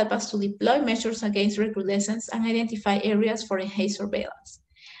this will help us to deploy measures against recrudescence and identify areas for enhanced surveillance.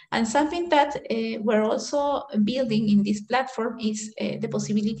 And something that we're also building in this platform is the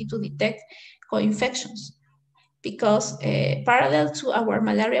possibility to detect co-infections. Because parallel to our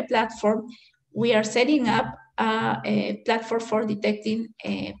malaria platform, we are setting up a platform for detecting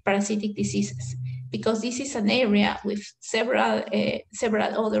parasitic diseases. Because this is an area with several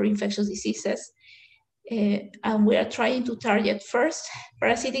other infectious diseases. And we are trying to target first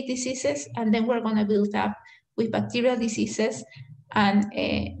parasitic diseases, and then we're gonna build up with bacterial diseases and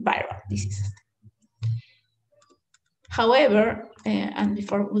viral diseases. However, and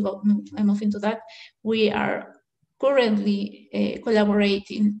before we move into that, we are currently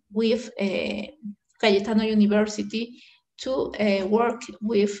collaborating with Cayetano University to work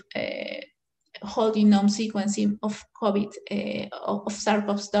with whole genome sequencing of COVID, of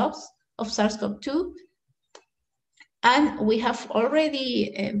SARS-CoV-2. And we have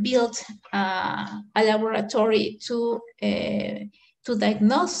already built a laboratory to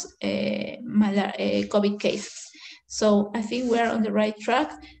diagnose COVID cases. So I think we're on the right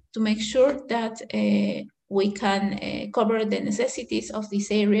track to make sure that we can cover the necessities of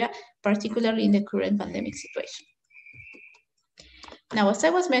this area, particularly in the current pandemic situation. Now, as I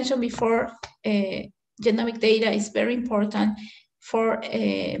was mentioned before, genomic data is very important for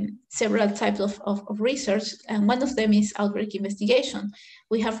several types of research, and one of them is outbreak investigation.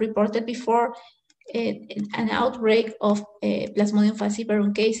 We have reported before an outbreak of Plasmodium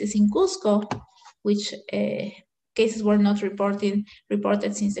falciparum cases in Cusco, which cases were not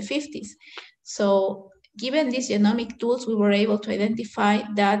reported since the 50s. So given these genomic tools, we were able to identify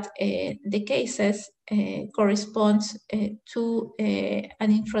that the cases correspond to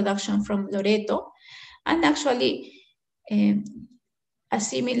an introduction from Loreto, and actually a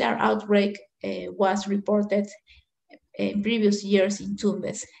similar outbreak was reported in previous years in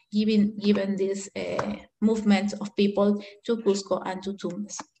Tumbes, given this movement of people to Cusco and to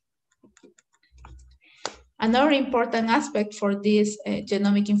Tumbes. Another important aspect for this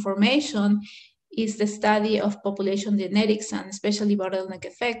genomic information is the study of population genetics and especially bottleneck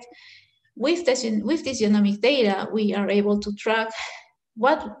effect. With this genomic data, we are able to track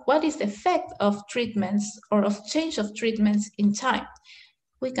what is the effect of treatments or of change of treatments in time.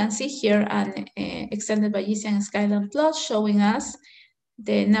 We can see here an extended Bayesian scalar plot showing us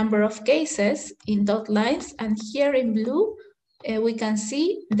the number of cases in dot lines, and here in blue, we can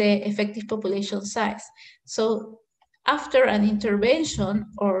see the effective population size. So after an intervention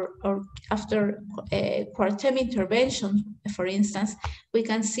or after a quartem intervention, for instance, we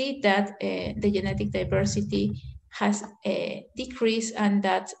can see that the genetic diversity has decreased, and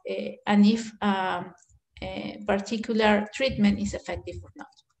that and if a particular treatment is effective or not.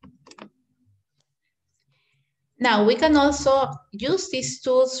 Now, we can also use these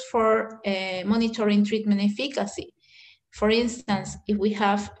tools for monitoring treatment efficacy. For instance, if we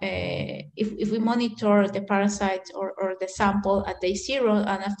have, if we monitor the parasite or the sample at day 0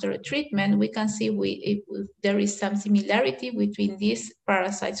 and after a treatment, we can see if there is some similarity between these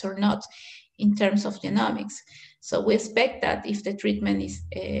parasites or not in terms of genomics. So we expect that if the treatment is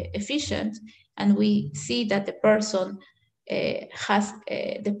efficient and we see that the person has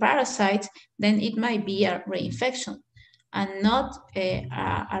the parasite, then it might be a reinfection and not a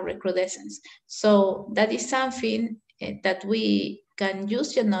recrudescence. So that is something that we can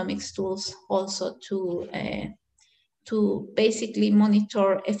use genomics tools also to basically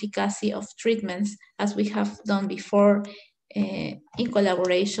monitor efficacy of treatments, as we have done before in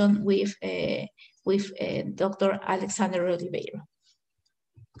collaboration with Dr. Alexander Oliveira.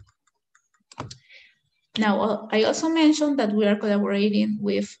 Now, I also mentioned that we are collaborating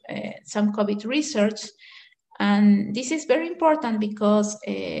with some COVID research, and this is very important because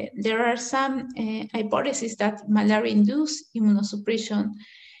there are some hypotheses that malaria-induced immunosuppression,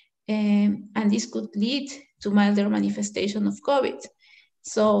 and this could lead to milder manifestation of COVID.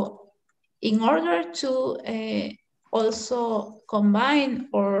 So in order to also combine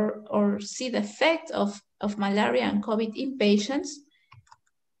or see the effect of malaria and COVID in patients,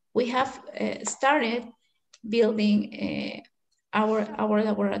 we have started building our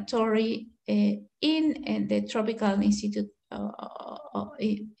laboratory in the Tropical Institute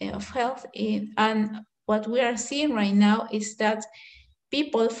of Health. And what we are seeing right now is that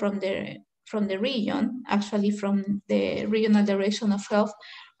people from the region, actually from the Regional Direction of Health,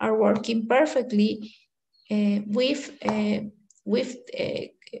 are working perfectly with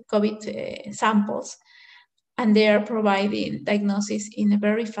COVID samples, and they are providing diagnosis in a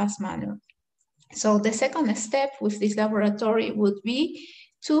very fast manner. So the second step with this laboratory would be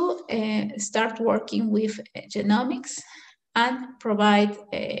to start working with genomics and provide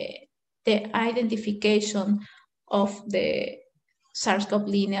the identification of the SARS-CoV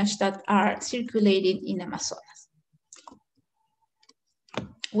lineage that are circulating in Amazonas.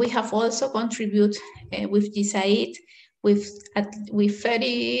 We have also contributed with GSAID with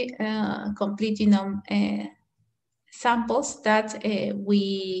 30 complete genome samples that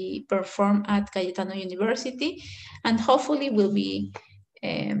we perform at Cayetano University, and hopefully we'll be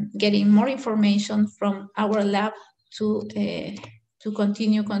getting more information from our lab to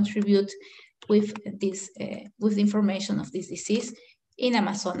continue contribute with this with the information of this disease in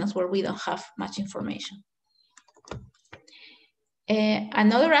Amazonas, where we don't have much information.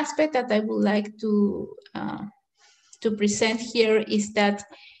 Another aspect that I would like to present here is that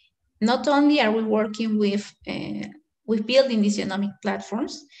not only are we working with building these genomic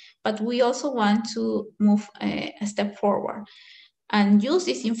platforms, but we also want to move a step forward and use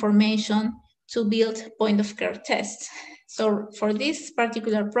this information to build point-of-care tests. So for this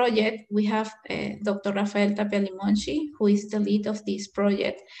particular project, we have Dr. Rafael Tapia Limonchi, who is the lead of this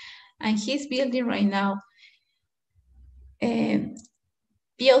project, and he's building right now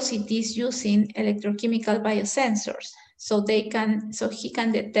POCTs using electrochemical biosensors. So he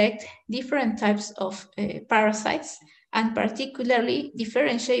can detect different types of parasites and particularly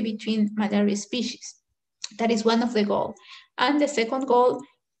differentiate between malaria species. That is one of the goals. And the second goal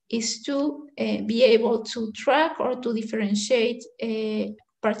is to be able to track or to differentiate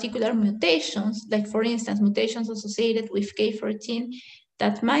particular mutations, like for instance, mutations associated with K14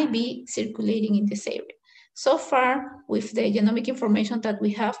 that might be circulating in this area. So far, with the genomic information that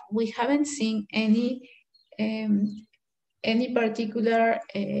we haven't seen any particular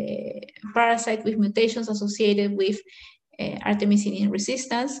parasite with mutations associated with artemisinin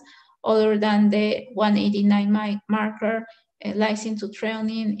resistance, other than the 189 marker lysine to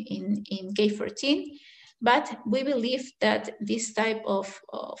threonine in K14. But we believe that this type of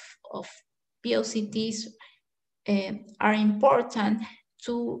POCTs are important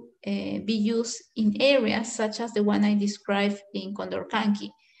to be used in areas such as the one I described in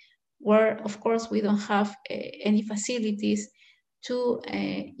Condorcanqui, where of course we don't have any facilities to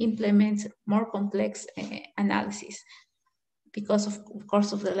implement more complex analysis because of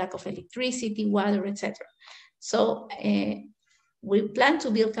course of the lack of electricity, water, etc. So we plan to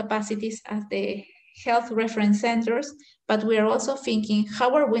build capacities at the health reference centers, but we are also thinking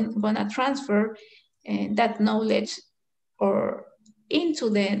how are we gonna transfer that knowledge into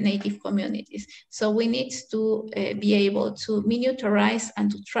the native communities. So we need to be able to miniaturize and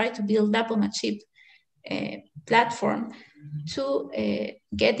to try to build up on a chip platform to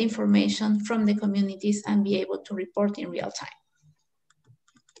get information from the communities and be able to report in real time.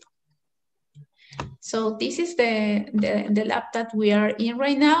 So this is the lab that we are in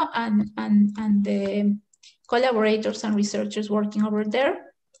right now, and the collaborators and researchers working over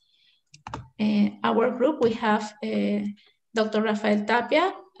there. Our group, we have Dr. Rafael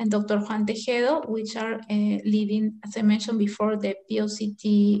Tapia and Dr. Juan Tejedo, which are leading, as I mentioned before, the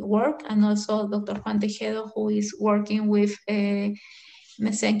POCT work, and also Dr. Juan Tejedo, who is working with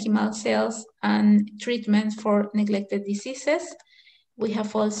mesenchymal cells and treatment for neglected diseases. We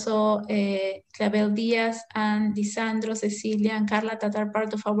have also Clavel Diaz and Disandro, Cecilia, and Carla that are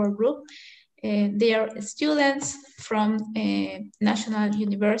part of our group. They are students from national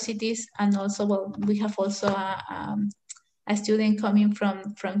universities, and also, well, we have also a student coming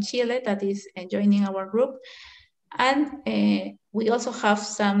from Chile that is joining our group. And we also have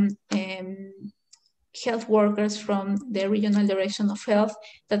some health workers from the Regional Direction of Health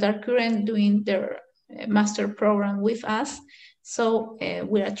that are currently doing their master program with us. So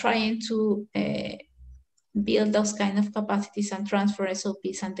we are trying to build those kind of capacities and transfer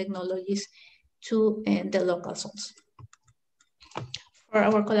SOPs and technologies to the local zones. For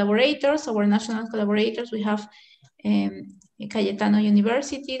our collaborators, our national collaborators, we have Cayetano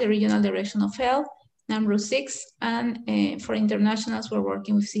University, the Regional Direction of Health, NAMRU 6, and for internationals, we're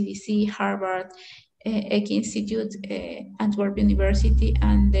working with CDC, Harvard, ECI Institute, Antwerp University,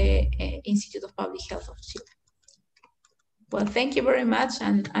 and the Institute of Public Health of Chile. Well, thank you very much,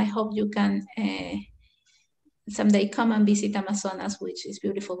 and I hope you can someday come and visit Amazonas, which is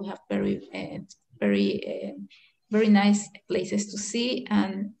beautiful. We have very nice places to see,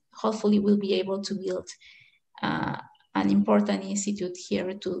 and hopefully we'll be able to build an important institute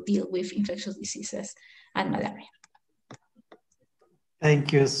here to deal with infectious diseases and malaria.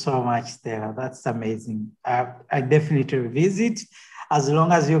 Thank you so much, Stella. That's amazing. I definitely visit, as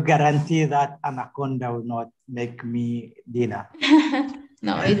long as you guarantee that anaconda will not make me dinner.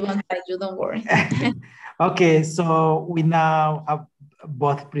 No, it won't bite you, don't worry. Okay, so we now have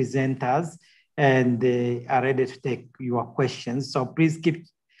both presenters and they are ready to take your questions. So please keep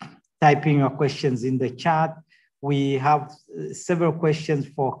typing your questions in the chat. We have several questions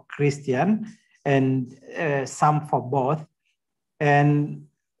for Christian and some for both. And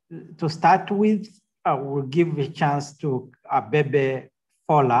to start with, we'll give a chance to Abebe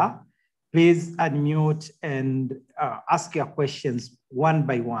Fola. Please unmute and ask your questions one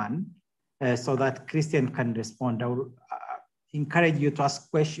by one so that Christian can respond. I will encourage you to ask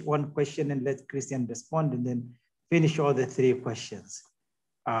one question and let Christian respond, and then finish all the three questions.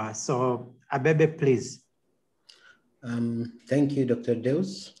 So Abebe, please. Thank you, Dr.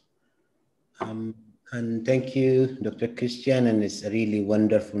 Deus. And thank you, Dr. Christian, and it's a really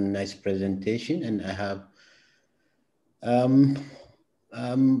wonderful, nice presentation. And I have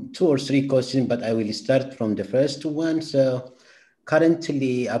two or three questions, but I will start from the first one. So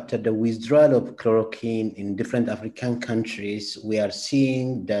currently, after the withdrawal of chloroquine in different African countries, we are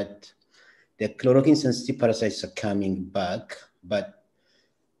seeing that the chloroquine-sensitive parasites are coming back. But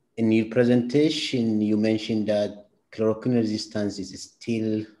in your presentation, you mentioned that chloroquine resistance is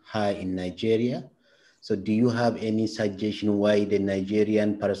still high in Nigeria. So do you have any suggestion why the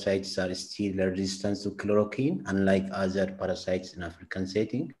Nigerian parasites are still resistant to chloroquine, unlike other parasites in African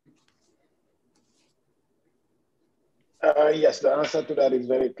setting? Yes, the answer to that is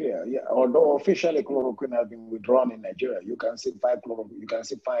very clear. Yeah, although officially chloroquine has been withdrawn in Nigeria, you can still find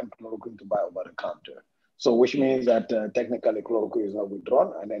chloroquine to buy over the counter. So which means that technically chloroquine is not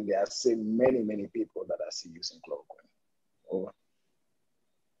withdrawn, and then there are still many, many people that are still using chloroquine. Over.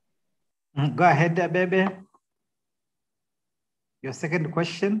 Go ahead, Bebe. Your second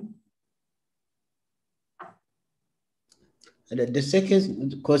question. The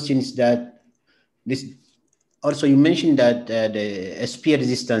second question is that this also you mentioned that the SP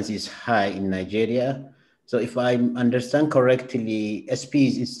resistance is high in Nigeria. So if I understand correctly, SP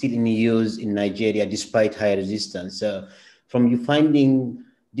is still in use in Nigeria despite high resistance. So from your finding,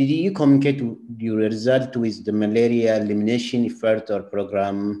 did you communicate your result with the malaria elimination effort or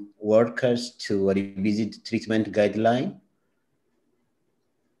program workers to revisit treatment guideline?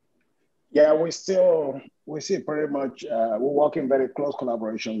 Yeah, we see pretty much, we're working very close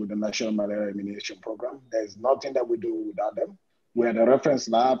collaboration with the National Malaria Elimination Program. There's nothing that we do without them. We are the reference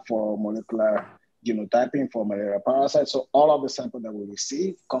lab for molecular genotyping for malaria parasites. So all of the samples that we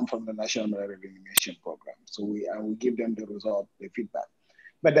receive come from the National Malaria Elimination Program. So we give them the result, the feedback.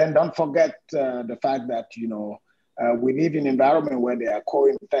 But then don't forget the fact that, we live in an environment where there are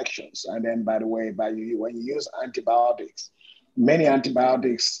co-infections. And then, by the way, when you use antibiotics, many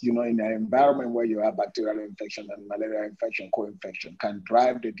antibiotics, in an environment where you have bacterial infection and malaria infection, co-infection, can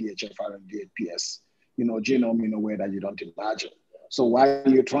drive the DHFR and DHPS, genome in a way that you don't imagine. So while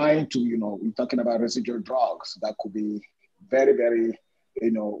you're trying to, we're talking about residual drugs that could be very, very,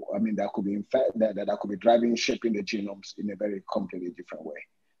 that could be that could be driving, shaping the genomes in a very completely different way.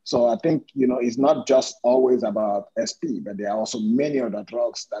 So I think, it's not just always about SP, but there are also many other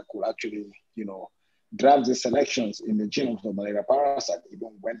drugs that could actually, drive the selections in the genomes of malaria parasite,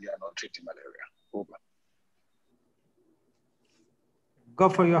 even when you are not treating malaria. Over. Go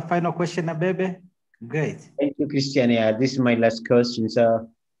for your final question, Abebe. Great. Thank you, Christian. Yeah, this is my last question. So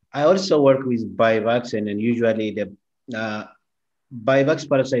I also work with Bivax, and usually the Bivax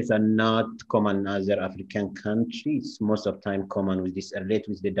parasites are not common in other African countries. Most of the time common with this, related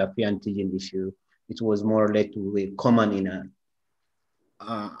with the Daffy antigen issue. It was more related with common in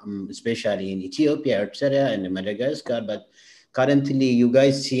especially in Ethiopia, Eritrea, and Madagascar. But currently, you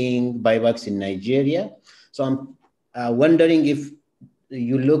guys seeing Bivax in Nigeria. So I'm wondering if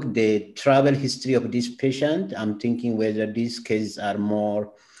you look the travel history of this patient. I'm thinking whether these cases are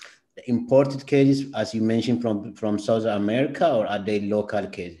more imported cases, as you mentioned, from South America, or are they local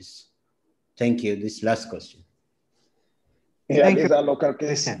cases? Thank you. This last question. Yeah, these are local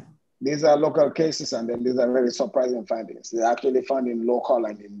cases. These are local cases, and then these are very surprising findings. They're actually finding local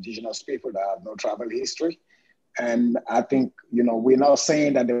and indigenous people that have no travel history. And I think, we're not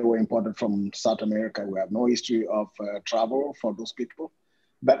saying that they were imported from South America. We have no history of travel for those people.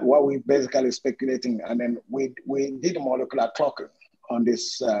 But what we're basically speculating, and then we did molecular clocking on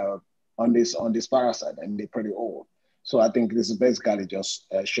this parasite, and they're pretty old. So I think this is basically just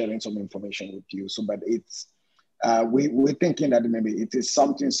sharing some information with you. So, but it's, we're thinking that maybe it is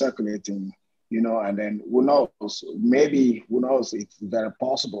something circulating, and then who knows, it's very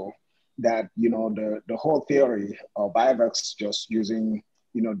possible that, the whole theory of Bivax just using,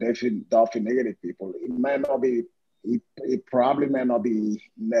 Daffy negative people, it probably may not be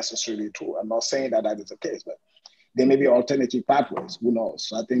necessarily true. I'm not saying that is the case, but there may be alternative pathways, who knows?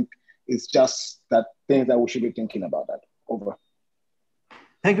 So I think it's just that things that we should be thinking about that. Over.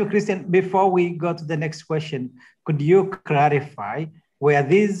 Thank you, Christian. Before we go to the next question, could you clarify were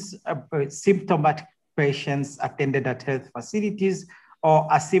these symptomatic patients attended at health facilities or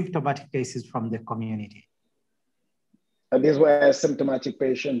asymptomatic cases from the community? These were symptomatic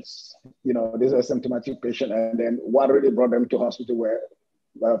patients, these are symptomatic patients. And then what really brought them to hospital were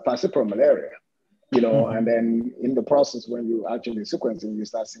falciparum malaria, and then in the process, when you actually sequencing, you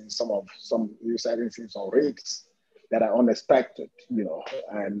start seeing some rates that are unexpected,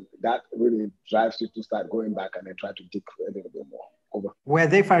 and that really drives you to start going back and then try to dig a little bit more. Over. Were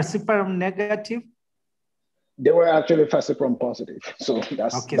they falciparum negative? They were actually falciparum positive. So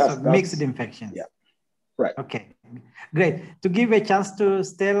that's mixed infections. Yeah. Right. Okay, great. To give a chance to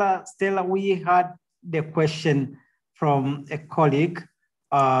Stella. Stella, we had the question from a colleague,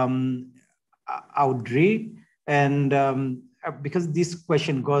 Audrey, and because this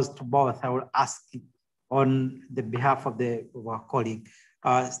question goes to both, I will ask it on the behalf of our colleague.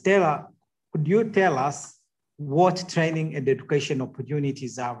 Stella, could you tell us what training and education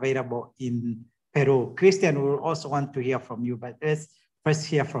opportunities are available in Peru? Christian will also want to hear from you, but let's first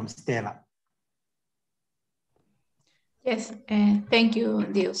hear from Stella. Yes, thank you,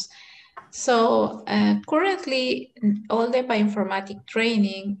 Dios. So currently, all the bioinformatic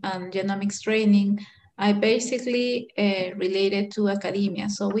training and genomics training are basically related to academia.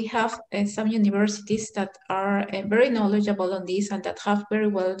 So we have some universities that are very knowledgeable on this and that have very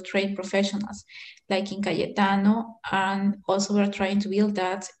well trained professionals, like in Cayetano, and also we're trying to build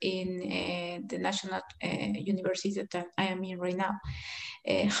that in the national university that I am in right now.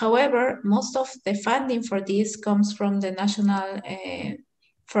 However, most of the funding for this comes from the national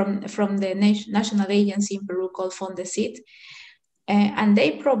from the national agency in Peru called Fondesit, and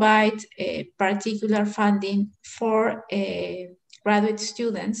they provide particular funding for graduate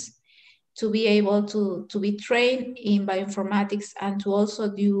students to be able to be trained in bioinformatics and to also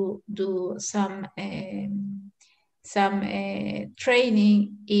do some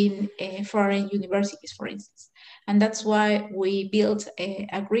training in foreign universities, for instance. And that's why we built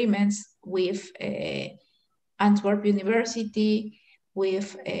agreements with Antwerp University,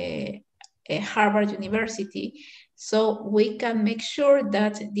 with Harvard University, so we can make sure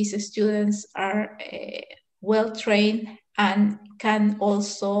that these students are well trained and can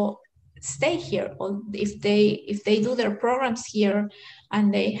also stay here, or if they do their programs here,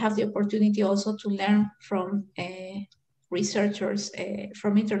 and they have the opportunity also to learn from researchers,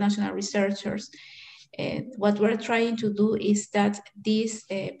 from international researchers. What we're trying to do is that these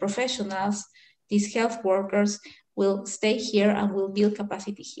professionals, these health workers, will stay here and will build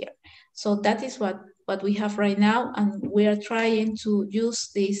capacity here. So that is what we have right now, and we are trying to use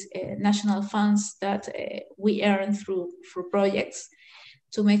these national funds that we earn through projects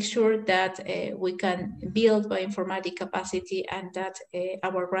to make sure that we can build bioinformatic capacity and that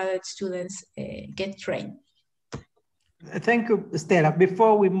our graduate students get trained. Thank you, Stella.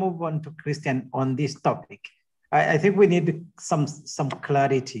 Before we move on to Christian on this topic, I think we need some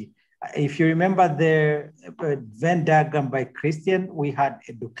clarity. If you remember the Venn diagram by Christian, we had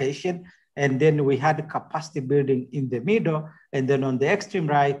education, and then we had capacity building in the middle, and then on the extreme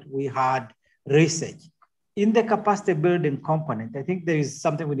right, we had research. In the capacity building component, I think there is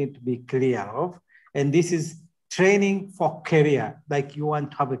something we need to be clear of, and this is training for career, like you want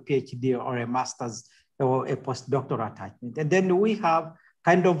to have a PhD or a master's or a postdoctoral attachment. And then we have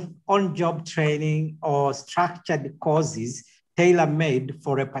kind of on-job training or structured courses tailor-made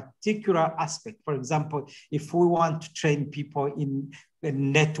for a particular aspect. For example, if we want to train people in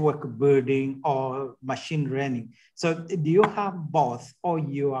network building or machine learning. So do you have both, or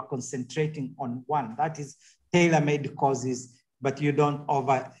you are concentrating on one? That is tailor-made courses, but you don't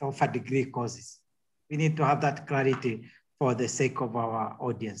offer degree courses. We need to have that clarity for the sake of our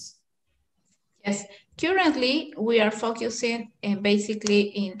audience. Yes, currently we are focusing basically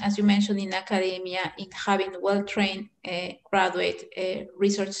in, as you mentioned, in academia, in having well-trained graduate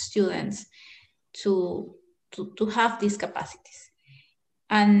research students to have these capacities.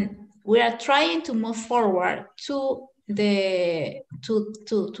 And we are trying to move forward to the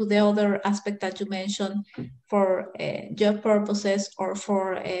other aspect that you mentioned for job purposes or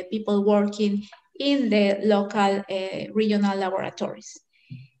for people working in the local regional laboratories.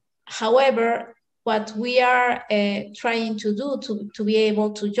 However, what we are trying to do to be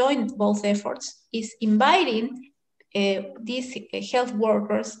able to join both efforts is inviting these health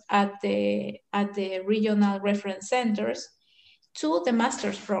workers at the regional reference centers to the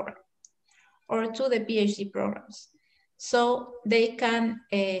master's program or to the PhD programs. So they can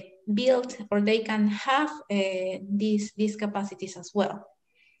build, or they can have these capacities as well.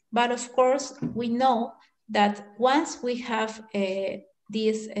 But of course, we know that once we have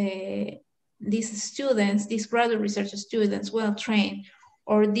these students, these graduate research students well trained,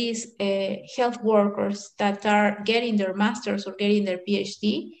 or these health workers that are getting their master's or getting their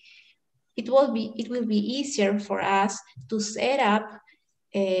PhD, it will be easier for us to set up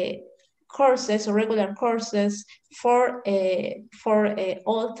courses or regular courses for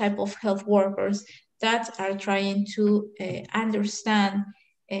all type of health workers that are trying to understand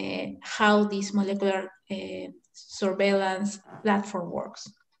how this molecular surveillance platform works.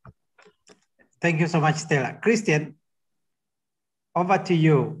 Thank you so much, Stella. Christian, over to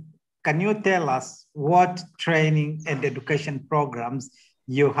you. Can you tell us what training and education programs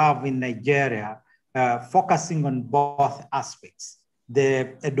you have in Nigeria, focusing on both aspects,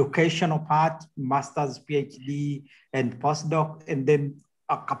 the educational part, master's, PhD, and postdoc, and then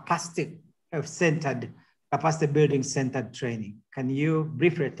a capacity building centered training? Can you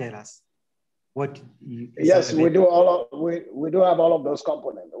briefly tell us what you? Yes, we do we do have all of those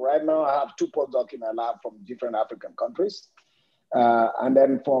components. Right now, I have 2 postdocs in my lab from different African countries. And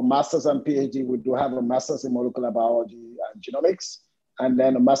then for masters and PhD, we do have a master's in molecular biology and genomics, and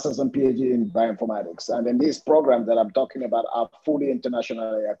then a master's and PhD in bioinformatics. And then these programs that I'm talking about are fully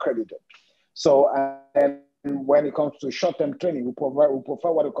internationally accredited. So, and when it comes to short-term training, we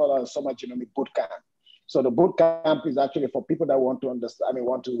prefer what we call a summer genomic bootcamp. So the boot camp is actually for people that want to understand,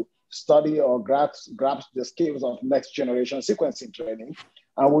 want to study or grasp the skills of next generation sequencing training.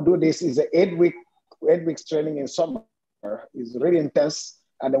 And we'll do this is an 8 weeks training in summer. It's really intense.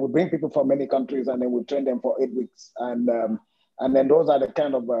 And then we bring people from many countries and then we train them for 8 weeks. And then those are the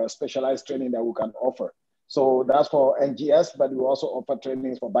kind of specialized training that we can offer. So that's for NGS, but we also offer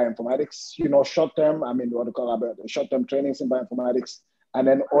trainings for bioinformatics, short-term, what we call short-term trainings in bioinformatics, and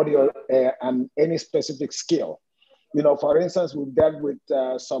then audio and any specific skill. For instance, we've dealt with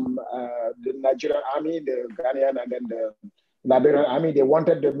the Nigerian Army, the Ghanaian, and then the Liberian Army. They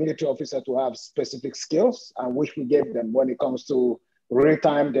wanted the military officer to have specific skills, and which we gave them when it comes to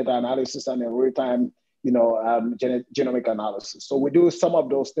real-time data analysis and real-time, genomic analysis. So we do some of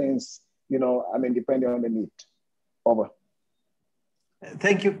those things, depending on the need. Over.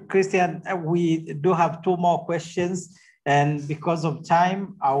 Thank you, Christian. We do have 2 more questions, and because of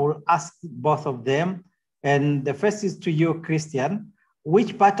time, I will ask both of them. And the first is to you, Christian.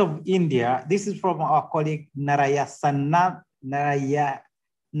 Which part of India, this is from our colleague Narayasami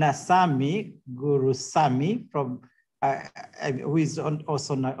Gurusamy, from, who is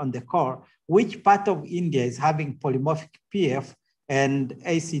also on the call. Which part of India is having polymorphic PF and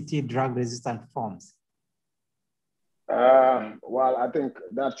ACT drug-resistant forms? Well, I think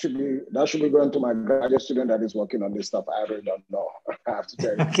that should be going to my graduate student that is working on this stuff. I really don't know. I have to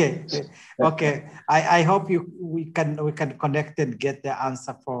tell you. Okay. I hope we can connect and get the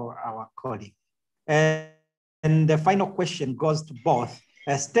answer for our colleague. And the final question goes to both.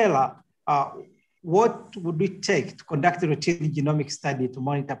 Stella, what would it take to conduct a routine genomic study to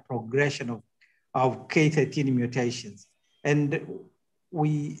monitor progression of K13 mutations? And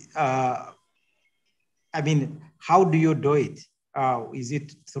how do you do it? Is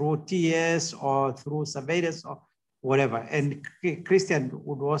it through TS or through surveillance or whatever? And Christian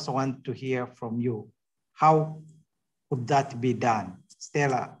would also want to hear from you. How would that be done?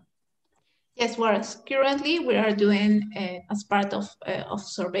 Stella? Yes, Wallace. Currently, we are doing as part of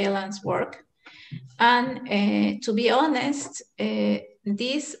surveillance work. And to be honest,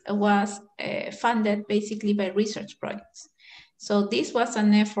 this was funded basically by research projects. So this was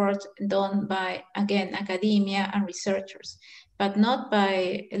an effort done by, again, academia and researchers, but not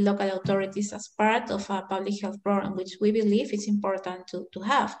by local authorities as part of a public health program, which we believe is important to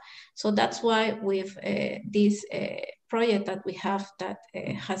have. So that's why with this project that we have that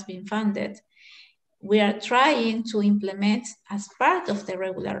has been funded, we are trying to implement as part of the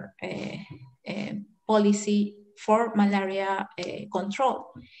regular policy for malaria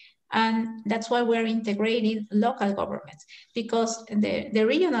control. And that's why we're integrating local governments, because the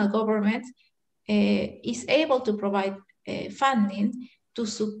regional government is able to provide funding to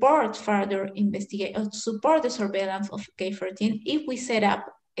support further investigation, support the surveillance of K13 if we set up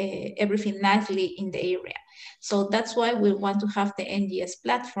everything nicely in the area. So that's why we want to have the NGS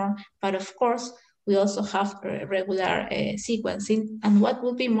platform, but of course, we also have regular sequencing. And what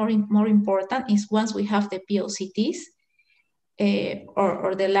will be more important is once we have the POCTs,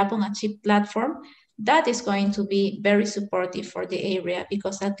 or the lab on a chip platform, that is going to be very supportive for the area,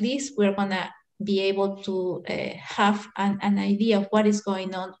 because at least we're gonna be able to have an idea of what is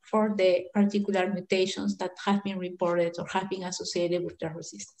going on for the particular mutations that have been reported or have been associated with drug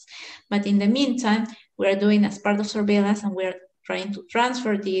resistance. But in the meantime, we're doing as part of surveillance, and we're trying to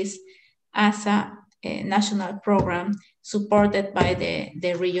transfer this as a national program supported by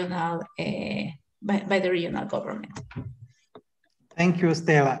the regional by the regional government. Thank you,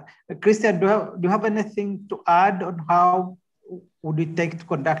 Stella. Christian, do you have anything to add on how would it take to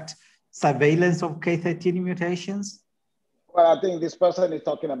conduct surveillance of K13 mutations? Well, I think this person is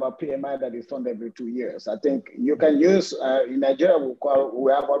talking about PMI that is done every 2 years. I think you can use, in Nigeria,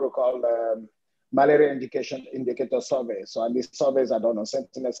 we have what we call malaria indicator survey. So, and these surveys are done on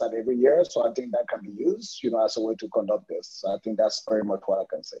Sentinel-Sat every year. So I think that can be used, as a way to conduct this. So I think that's very much what I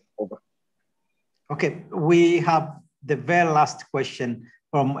can say. Over. Okay, we have the very last question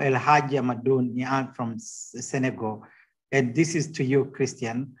from El Hadji Amadou Niang from Senegal. And this is to you,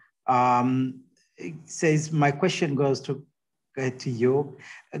 Christian. It says, my question goes to you.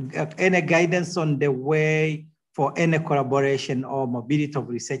 Any guidance on the way for any collaboration or mobility of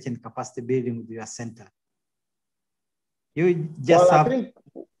research and capacity building with your center? You just we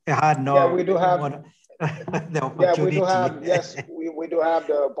do have the opportunity. We do have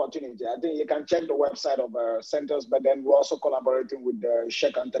the opportunity. I think you can check the website of our centers, but then we're also collaborating with the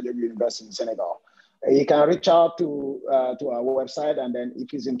Cheikh Anta Diop University in Senegal. You can reach out to our website, and then if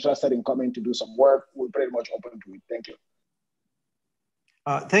he's interested in coming to do some work, we're pretty much open to it. Thank you.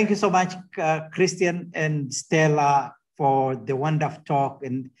 Thank you so much, Christian and Stella, for the wonderful talk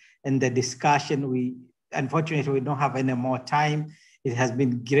and the discussion. We unfortunately, we don't have any more time. It has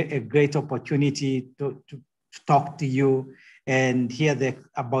been a great opportunity to talk to you and hear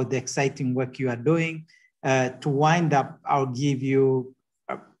about the exciting work you are doing. To wind up, I'll give you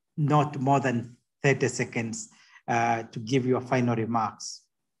not more than 30 seconds to give your final remarks.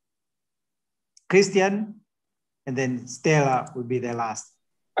 Christian, and then Stella will be the last.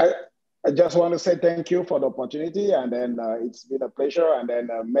 I just want to say thank you for the opportunity, and then it's been a pleasure, and then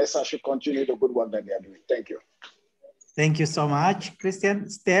MESA should continue the good work that they are doing. Thank you. Thank you so much, Christian.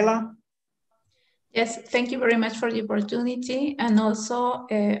 Stella? Yes, thank you very much for the opportunity. And also,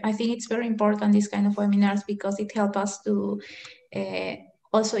 I think it's very important, this kind of webinars, because it helps us to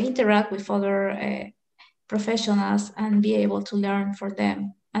also interact with other professionals and be able to learn for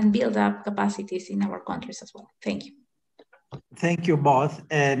them and build up capacities in our countries as well. Thank you. Thank you both,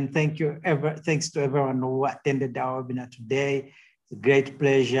 and thanks to everyone who attended our webinar today. It's a great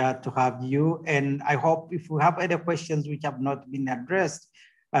pleasure to have you, and I hope if we have other questions which have not been addressed,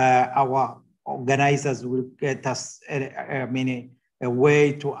 our organizers will get us a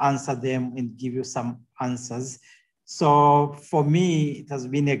way to answer them and give you some answers. So for me, it has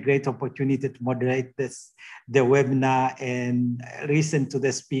been a great opportunity to moderate the webinar and listen to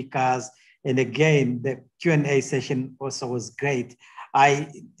the speakers. And again, the Q&A session also was great.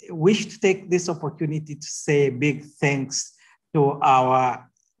 I wish to take this opportunity to say a big thanks to our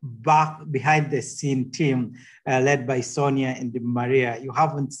behind the scene team led by Sonia and Maria. You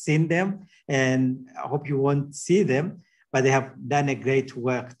haven't seen them, and I hope you won't see them, but they have done a great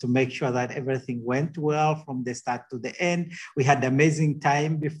work to make sure that everything went well from the start to the end. We had amazing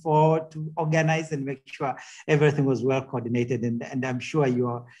time before to organize and make sure everything was well coordinated. And I'm sure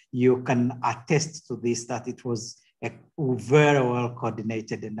you can attest to this, that it was very well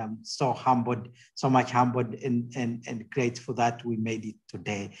coordinated. And I'm so humbled, so much humbled and grateful that we made it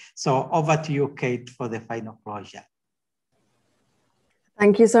today. So over to you, Kate, for the final closure.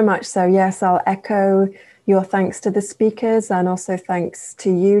 Thank you so much. So yes, I'll echo your thanks to the speakers, and also thanks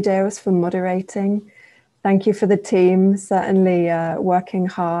to you, Deus, for moderating. Thank you for the team, certainly working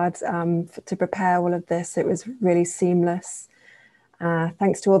hard to prepare all of this. It was really seamless.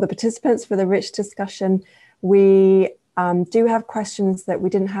 Thanks to all the participants for the rich discussion. We do have questions that we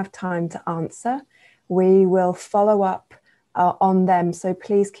didn't have time to answer. We will follow up on them, so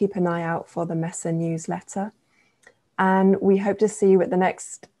please keep an eye out for the MESA newsletter. And we hope to see you at the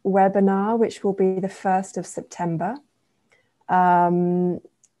next webinar, which will be the 1st of September. And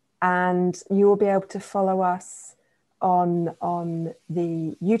you will be able to follow us on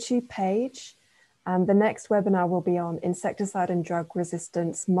the YouTube page. And the next webinar will be on insecticide and drug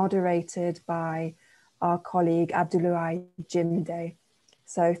resistance, moderated by our colleague Abdullah Jimde.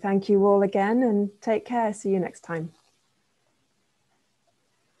 So thank you all again, and take care. See you next time.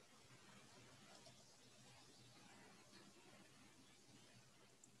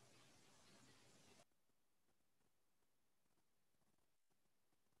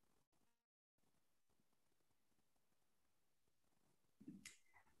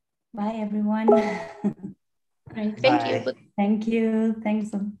 Bye, everyone. Great. Thank you. Thank you.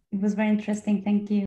 Thanks. It was very interesting. Thank you.